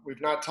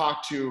 We've not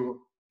talked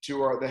to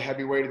the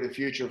heavyweight of the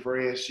future for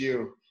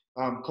ASU,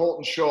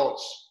 Cohlton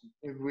Schultz.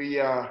 We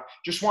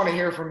just want to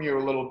hear from you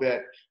a little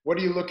bit. What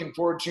are you looking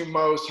forward to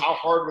most? How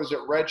hard was it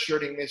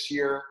redshirting this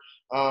year?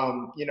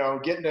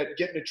 Getting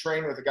to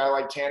train with a guy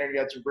like Tanner. You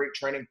had some great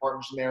training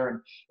partners in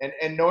there,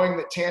 and knowing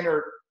that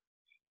Tanner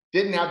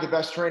didn't have the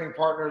best training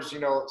partners,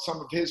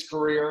 some of his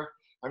career.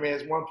 I mean,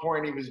 at one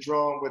point he was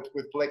drilling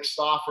with Blake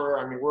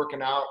Stoffer,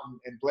 working out,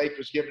 and Blake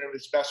was giving him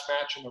his best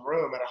match in the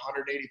room at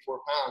 184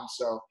 pounds.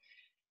 So,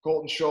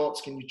 Cohlton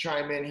Schultz, can you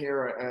chime in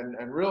here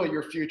and really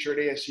your future at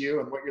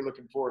ASU and what you're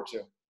looking forward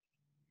to?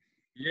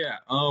 Yeah,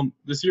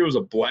 this year was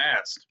a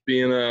blast.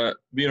 Being a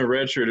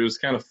redshirt, it was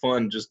kind of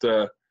fun just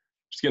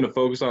getting to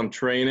focus on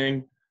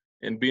training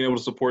and being able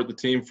to support the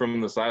team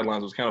from the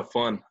sidelines. It was kind of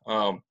fun.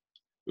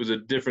 It was a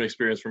different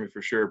experience for me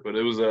for sure, but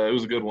it was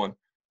a good one.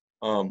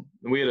 And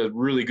we had a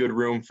really good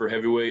room for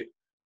heavyweight.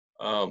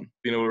 Being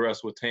able to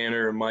wrestle with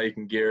Tanner and Mike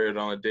and Garrett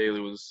on a daily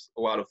was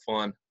a lot of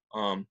fun.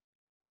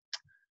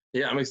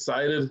 Yeah, I'm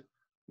excited.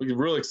 We're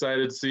real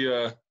excited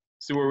to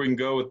see where we can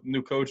go with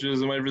new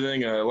coaches and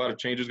everything. A lot of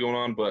changes going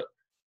on, but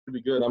it'll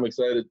be good. I'm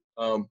excited.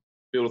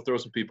 Be able to throw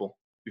some people.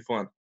 Be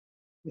fun.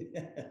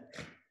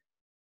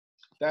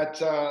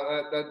 That's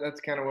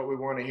kind of what we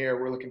want to hear.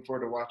 We're looking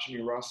forward to watching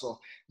you wrestle.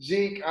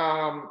 Zeke,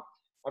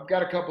 I've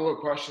got a couple of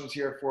questions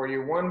here for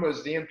you. One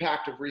was the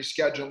impact of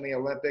rescheduling the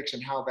Olympics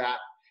and how that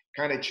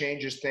kind of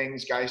changes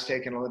things, guys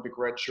taking Olympic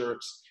red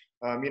shirts.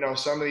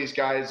 Some of these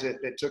guys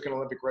that took an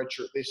Olympic red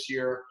shirt this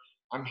year,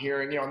 I'm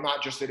hearing,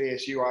 not just at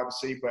ASU,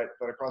 obviously, but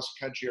across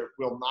the country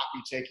will not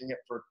be taking it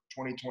for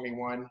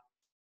 2021.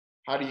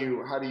 How do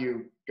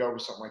you go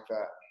with something like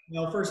that?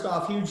 Well, first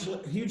off,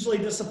 hugely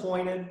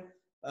disappointed.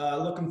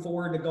 Looking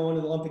forward to going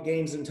to the Olympic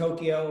Games in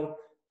Tokyo.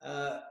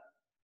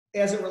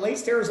 As it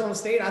relates to Arizona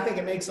State, I think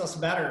it makes us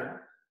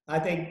better. I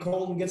think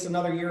Cohlton gets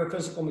another year of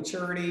physical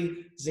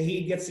maturity.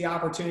 Zahid gets the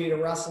opportunity to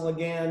wrestle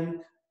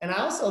again. And I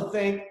also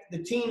think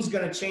the team's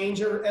going to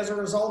change as a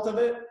result of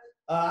it.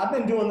 I've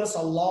been doing this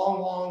a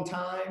long, long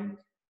time,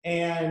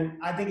 and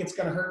I think it's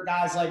going to hurt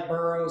guys like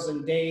Burrows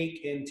and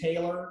Dake and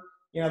Taylor.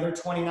 They're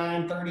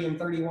 29, 30, and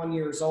 31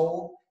 years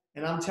old.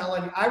 And I'm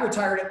telling you, I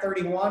retired at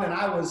 31, and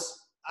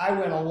I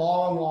went a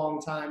long,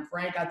 long time.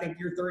 Frank, I think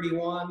you're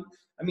 31.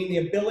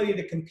 The ability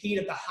to compete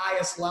at the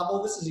highest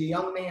level, this is a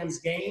young man's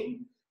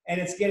game,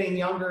 and it's getting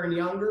younger and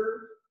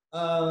younger.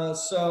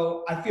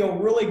 So I feel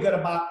really good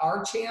about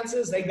our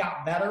chances. They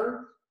got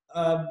better,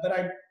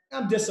 but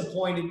I'm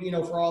disappointed,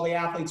 for all the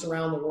athletes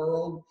around the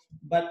world.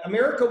 But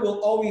America will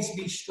always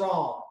be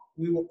strong.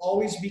 We will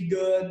always be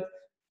good,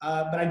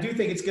 but I do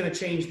think it's going to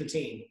change the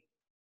team.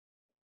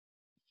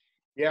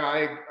 Yeah,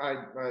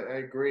 I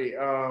agree.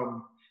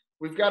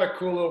 We've got a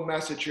cool little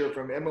message here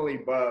from Emily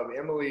Bubb.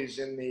 Emily's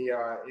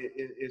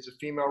is a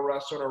female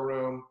wrestler in a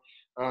room.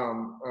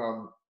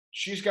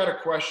 She's got a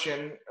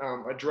question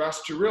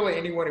addressed to really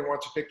anyone who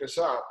wants to pick this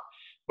up.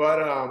 But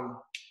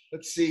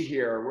let's see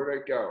here. Where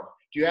did I go?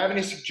 Do you have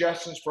any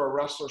suggestions for a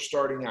wrestler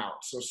starting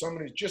out? So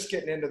someone who's just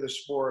getting into the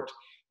sport,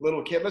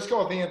 little kid. Let's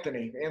go with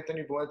Anthony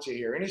Valencia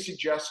here. Any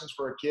suggestions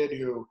for a kid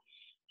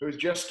who's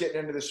just getting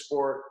into the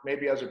sport,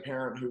 maybe as a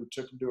parent who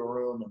took him to a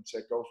room and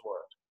said, go for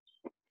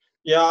it?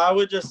 Yeah, I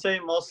would just say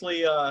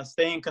mostly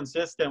staying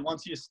consistent.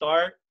 Once you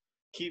start,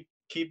 keep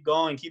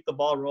going, keep the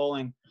ball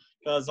rolling.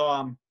 Because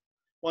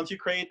once you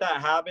create that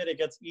habit, it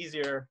gets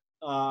easier.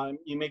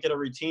 You make it a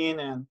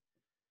routine,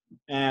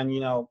 and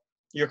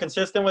you're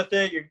consistent with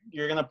it.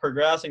 You're gonna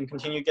progress and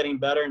continue getting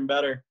better and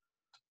better.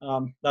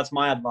 That's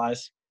my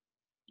advice.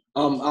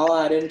 I'll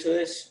add into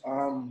this.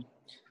 When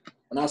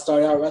I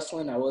started out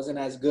wrestling, I wasn't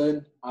as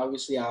good.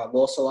 Obviously, I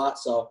lost a lot.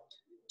 So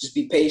just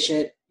be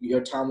patient.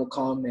 Your time will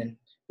come, and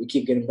we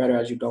keep getting better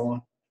as you go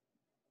on.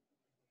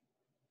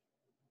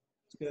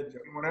 Good.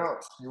 Anyone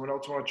else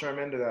want to chime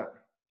into that?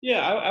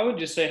 Yeah, I would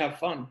just say have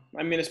fun.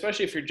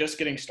 Especially if you're just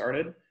getting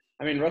started.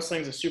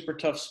 Wrestling is a super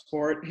tough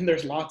sport.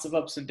 There's lots of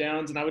ups and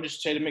downs, and I would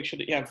just say to make sure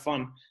that you have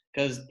fun,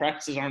 because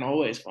practices aren't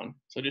always fun.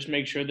 So just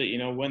make sure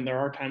that, when there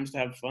are times to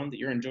have fun, that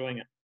you're enjoying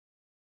it.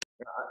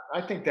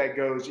 I think that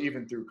goes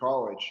even through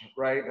college,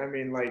 right?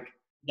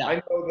 Yeah. I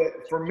know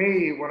that for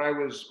me, when I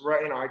was,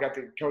 I got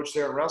to coach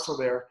there and wrestle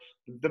there,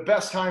 the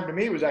best time to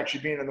me was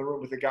actually being in the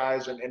room with the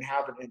guys and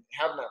having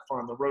that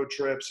fun, the road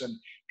trips and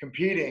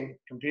competing.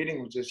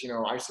 Competing was just,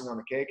 icing on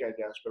the cake, I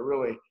guess. But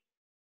really,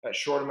 that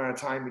short amount of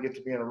time you get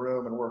to be in a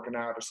room and working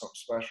out is something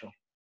special.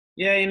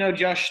 Yeah,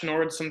 Josh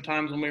snored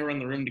sometimes when we were in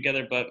the room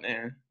together, but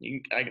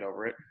I get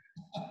over it.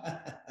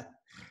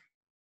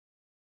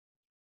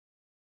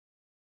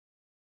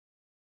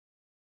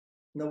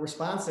 No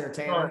response there, All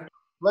Tanner. right.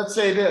 Let's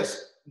say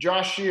this,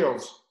 Josh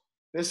Shields.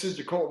 This is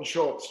Cohlton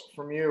Schultz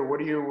from you. What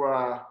do you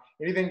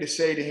anything to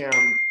say to him?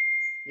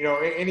 You know,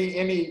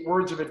 any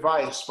words of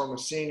advice from a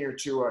senior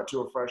to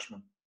a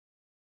freshman?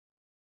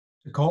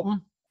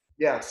 Cohlton?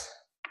 Yes.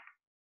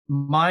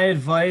 My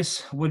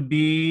advice would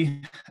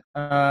be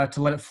to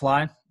let it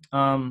fly.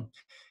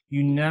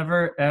 You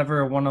never,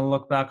 ever want to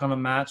look back on a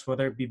match,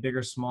 whether it be big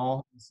or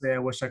small, and say, I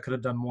wish I could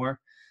have done more.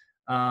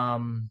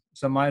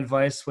 So my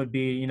advice would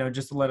be, you know,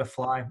 just to let it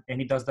fly.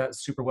 And he does that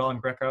super well in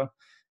Greco.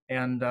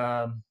 And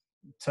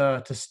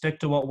to stick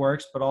to what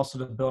works, but also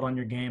to build on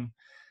your game.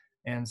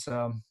 And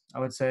so I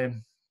would say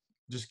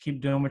just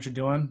keep doing what you're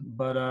doing.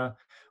 But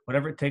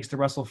whatever it takes to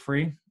wrestle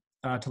free,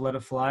 to let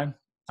it fly,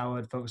 I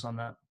would focus on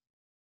that.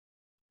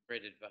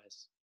 Great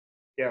advice.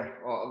 Yeah,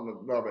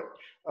 love it.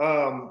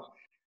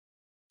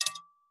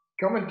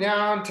 Coming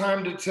down,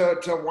 time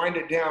to wind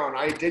it down.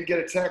 I did get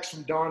a text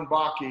from Don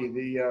Bakke,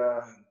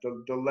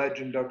 the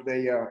legend of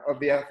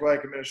the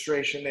athletic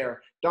administration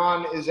there.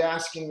 Don is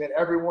asking that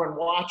everyone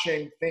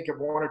watching think of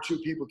one or two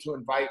people to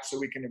invite so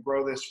we can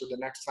grow this for the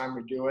next time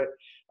we do it.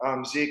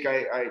 Zeke,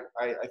 I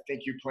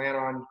think you plan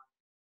on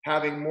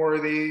having more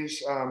of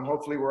these.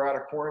 Hopefully we're out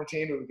of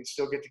quarantine and we can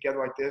still get together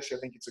like this. I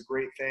think it's a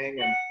great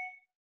thing, and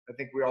I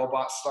think we all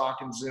bought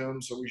stock in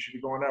Zoom, so we should be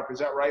going up. Is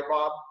that right,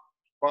 Bob?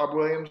 Bob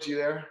Williams, you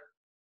there?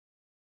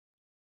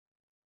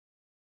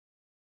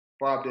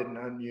 Bob didn't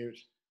unmute.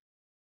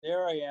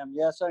 There I am.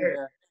 Yes, I'm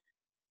here.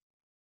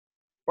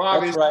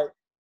 Bob, that's right.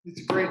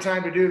 It's a great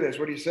time to do this.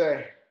 What do you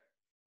say?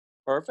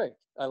 Perfect.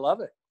 I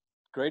love it.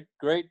 Great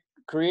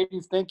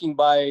creative thinking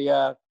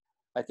by,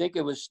 I think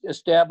it was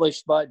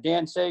established by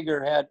Dan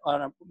Sager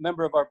a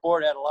member of our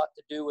board had a lot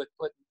to do with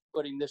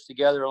putting this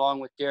together along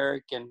with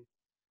Derek and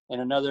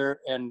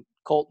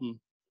Cohlton.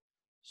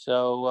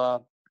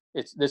 So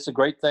this is a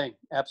great thing.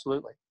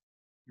 Absolutely.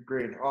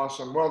 Agreed.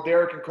 Awesome. Well,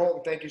 Derek and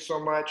Cohlton, thank you so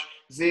much.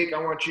 Zeke,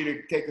 I want you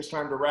to take this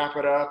time to wrap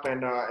it up,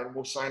 and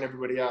we'll sign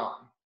everybody out.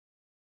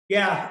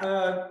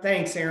 Yeah,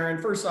 thanks,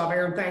 Aaron. First off,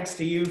 Aaron, thanks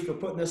to you for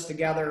putting this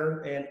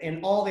together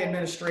and all the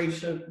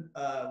administration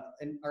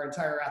and our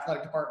entire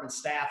athletic department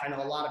staff. I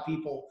know a lot of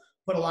people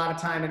put a lot of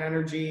time and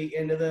energy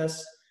into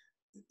this.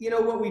 You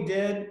know what we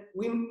did?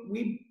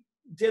 We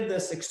did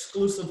this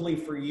exclusively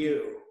for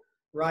you,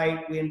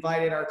 right? We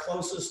invited our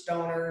closest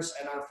donors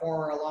and our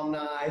former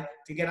alumni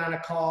to get on a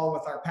call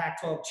with our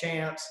Pac-12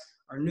 champs,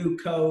 our new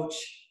coach,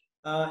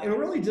 and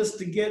really just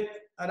to get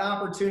an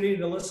opportunity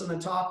to listen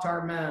and talk to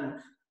our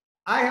men.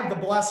 I have the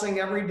blessing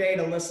every day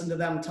to listen to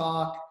them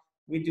talk.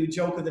 We do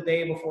joke of the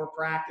day before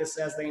practice,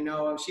 as they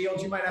know. And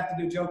Shields, you might have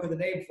to do joke of the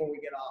day before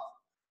we get off.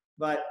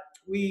 But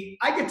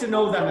I get to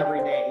know them every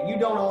day. You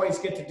don't always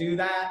get to do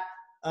that.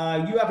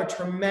 You have a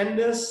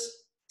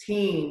tremendous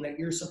team that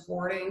you're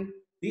supporting.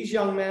 These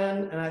young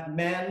men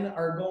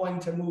are going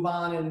to move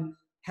on and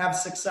have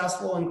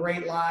successful and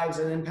great lives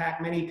and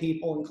impact many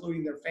people,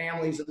 including their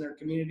families and their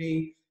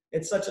community.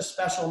 It's such a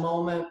special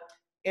moment.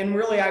 And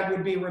really, I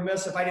would be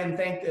remiss if I didn't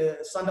thank the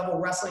Sun Devil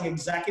Wrestling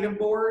Executive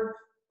Board.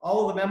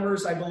 All of the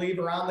members, I believe,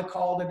 are on the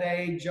call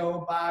today.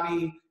 Joe,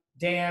 Bobby,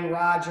 Dan,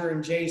 Roger,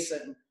 and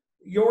Jason.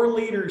 Your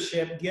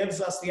leadership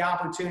gives us the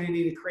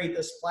opportunity to create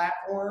this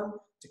platform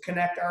to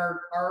connect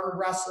our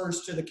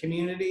wrestlers to the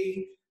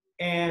community.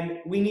 And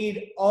we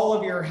need all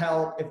of your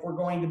help if we're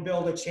going to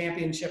build a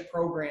championship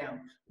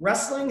program.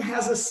 Wrestling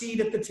has a seat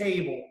at the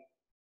table.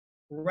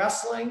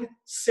 Wrestling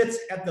sits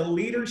at the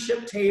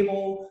leadership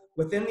table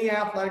within the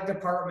athletic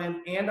department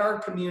and our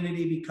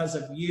community because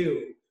of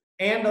you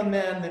and the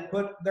men that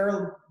put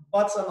their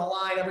butts on the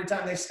line every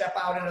time they step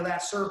out into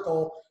that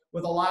circle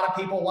with a lot of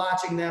people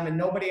watching them and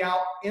nobody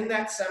out in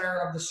that center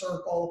of the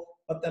circle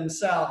but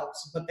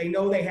themselves. But they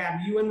know they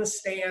have you in the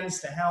stands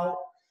to help.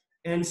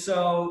 And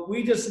so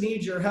we just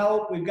need your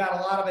help. We've got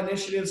a lot of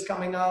initiatives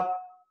coming up.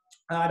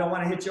 I don't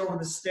want to hit you over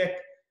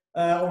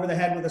the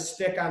head with a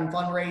stick on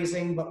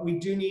fundraising, but we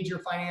do need your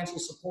financial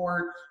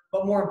support.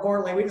 But more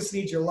importantly, we just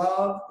need your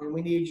love, and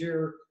we need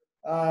your,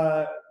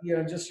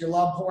 just your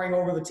love pouring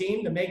over the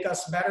team to make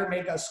us better,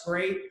 make us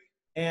great.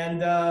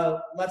 And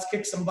let's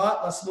kick some butt.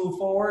 Let's move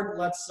forward.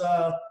 Let's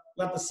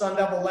let the Sun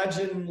Devil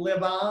legend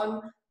live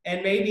on.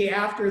 And maybe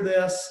after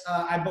this,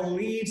 I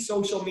believe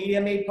social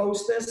media may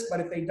post this, but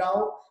if they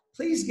don't,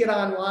 please get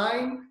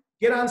online,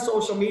 get on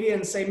social media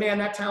and say, man,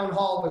 that town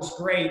hall was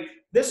great.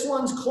 This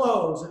one's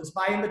closed. It's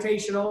by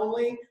invitation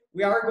only.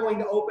 We are going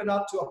to open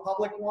up to a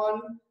public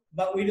one,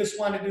 but we just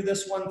want to do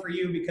this one for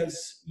you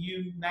because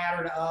you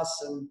matter to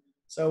us. And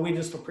so we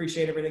just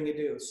appreciate everything you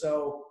do.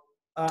 So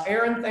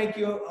Aaron, thank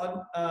you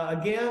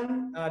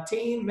again.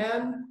 Team,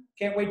 men,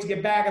 can't wait to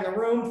get back in the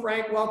room.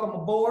 Frank, welcome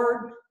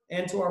aboard.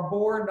 And to our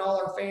board and all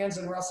our fans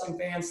and wrestling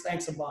fans,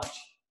 thanks a bunch.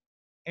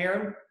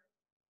 Aaron,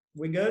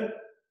 we good?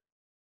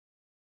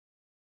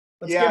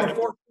 Let's give a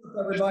fork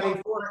up,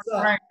 everybody. Forks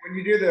up. Frank, when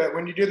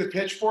you do the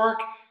pitchfork,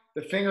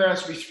 the finger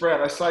has to be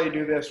spread. I saw you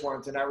do this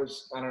once, and I don't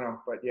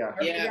know, but yeah.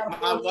 Yeah,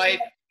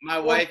 my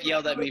wife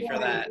yelled at me for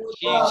that.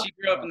 She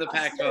grew up in the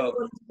Pac-12.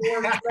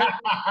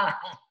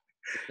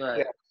 But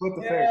Yeah, split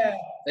the finger. Yeah.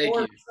 Thank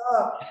you. Forks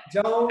up,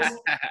 Jones.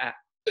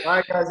 All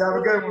right, guys, have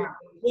a good one.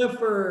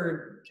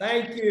 Clifford,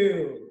 thank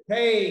you.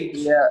 Paige,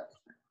 yeah,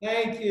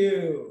 thank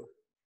you.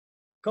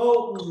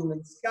 Cohlton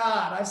and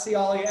Scott, I see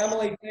all you.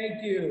 Emily,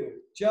 thank you.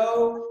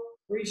 Joe,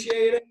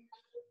 appreciate it.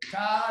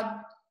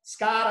 Todd,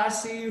 Scott, I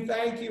see you.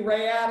 Thank you.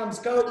 Ray Adams,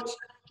 coach,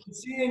 good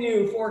seeing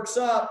you. Forks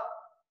up.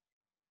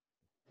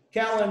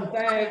 Kellen,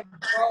 thanks.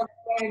 Mark,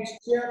 thanks.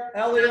 Chip,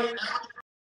 Elliot,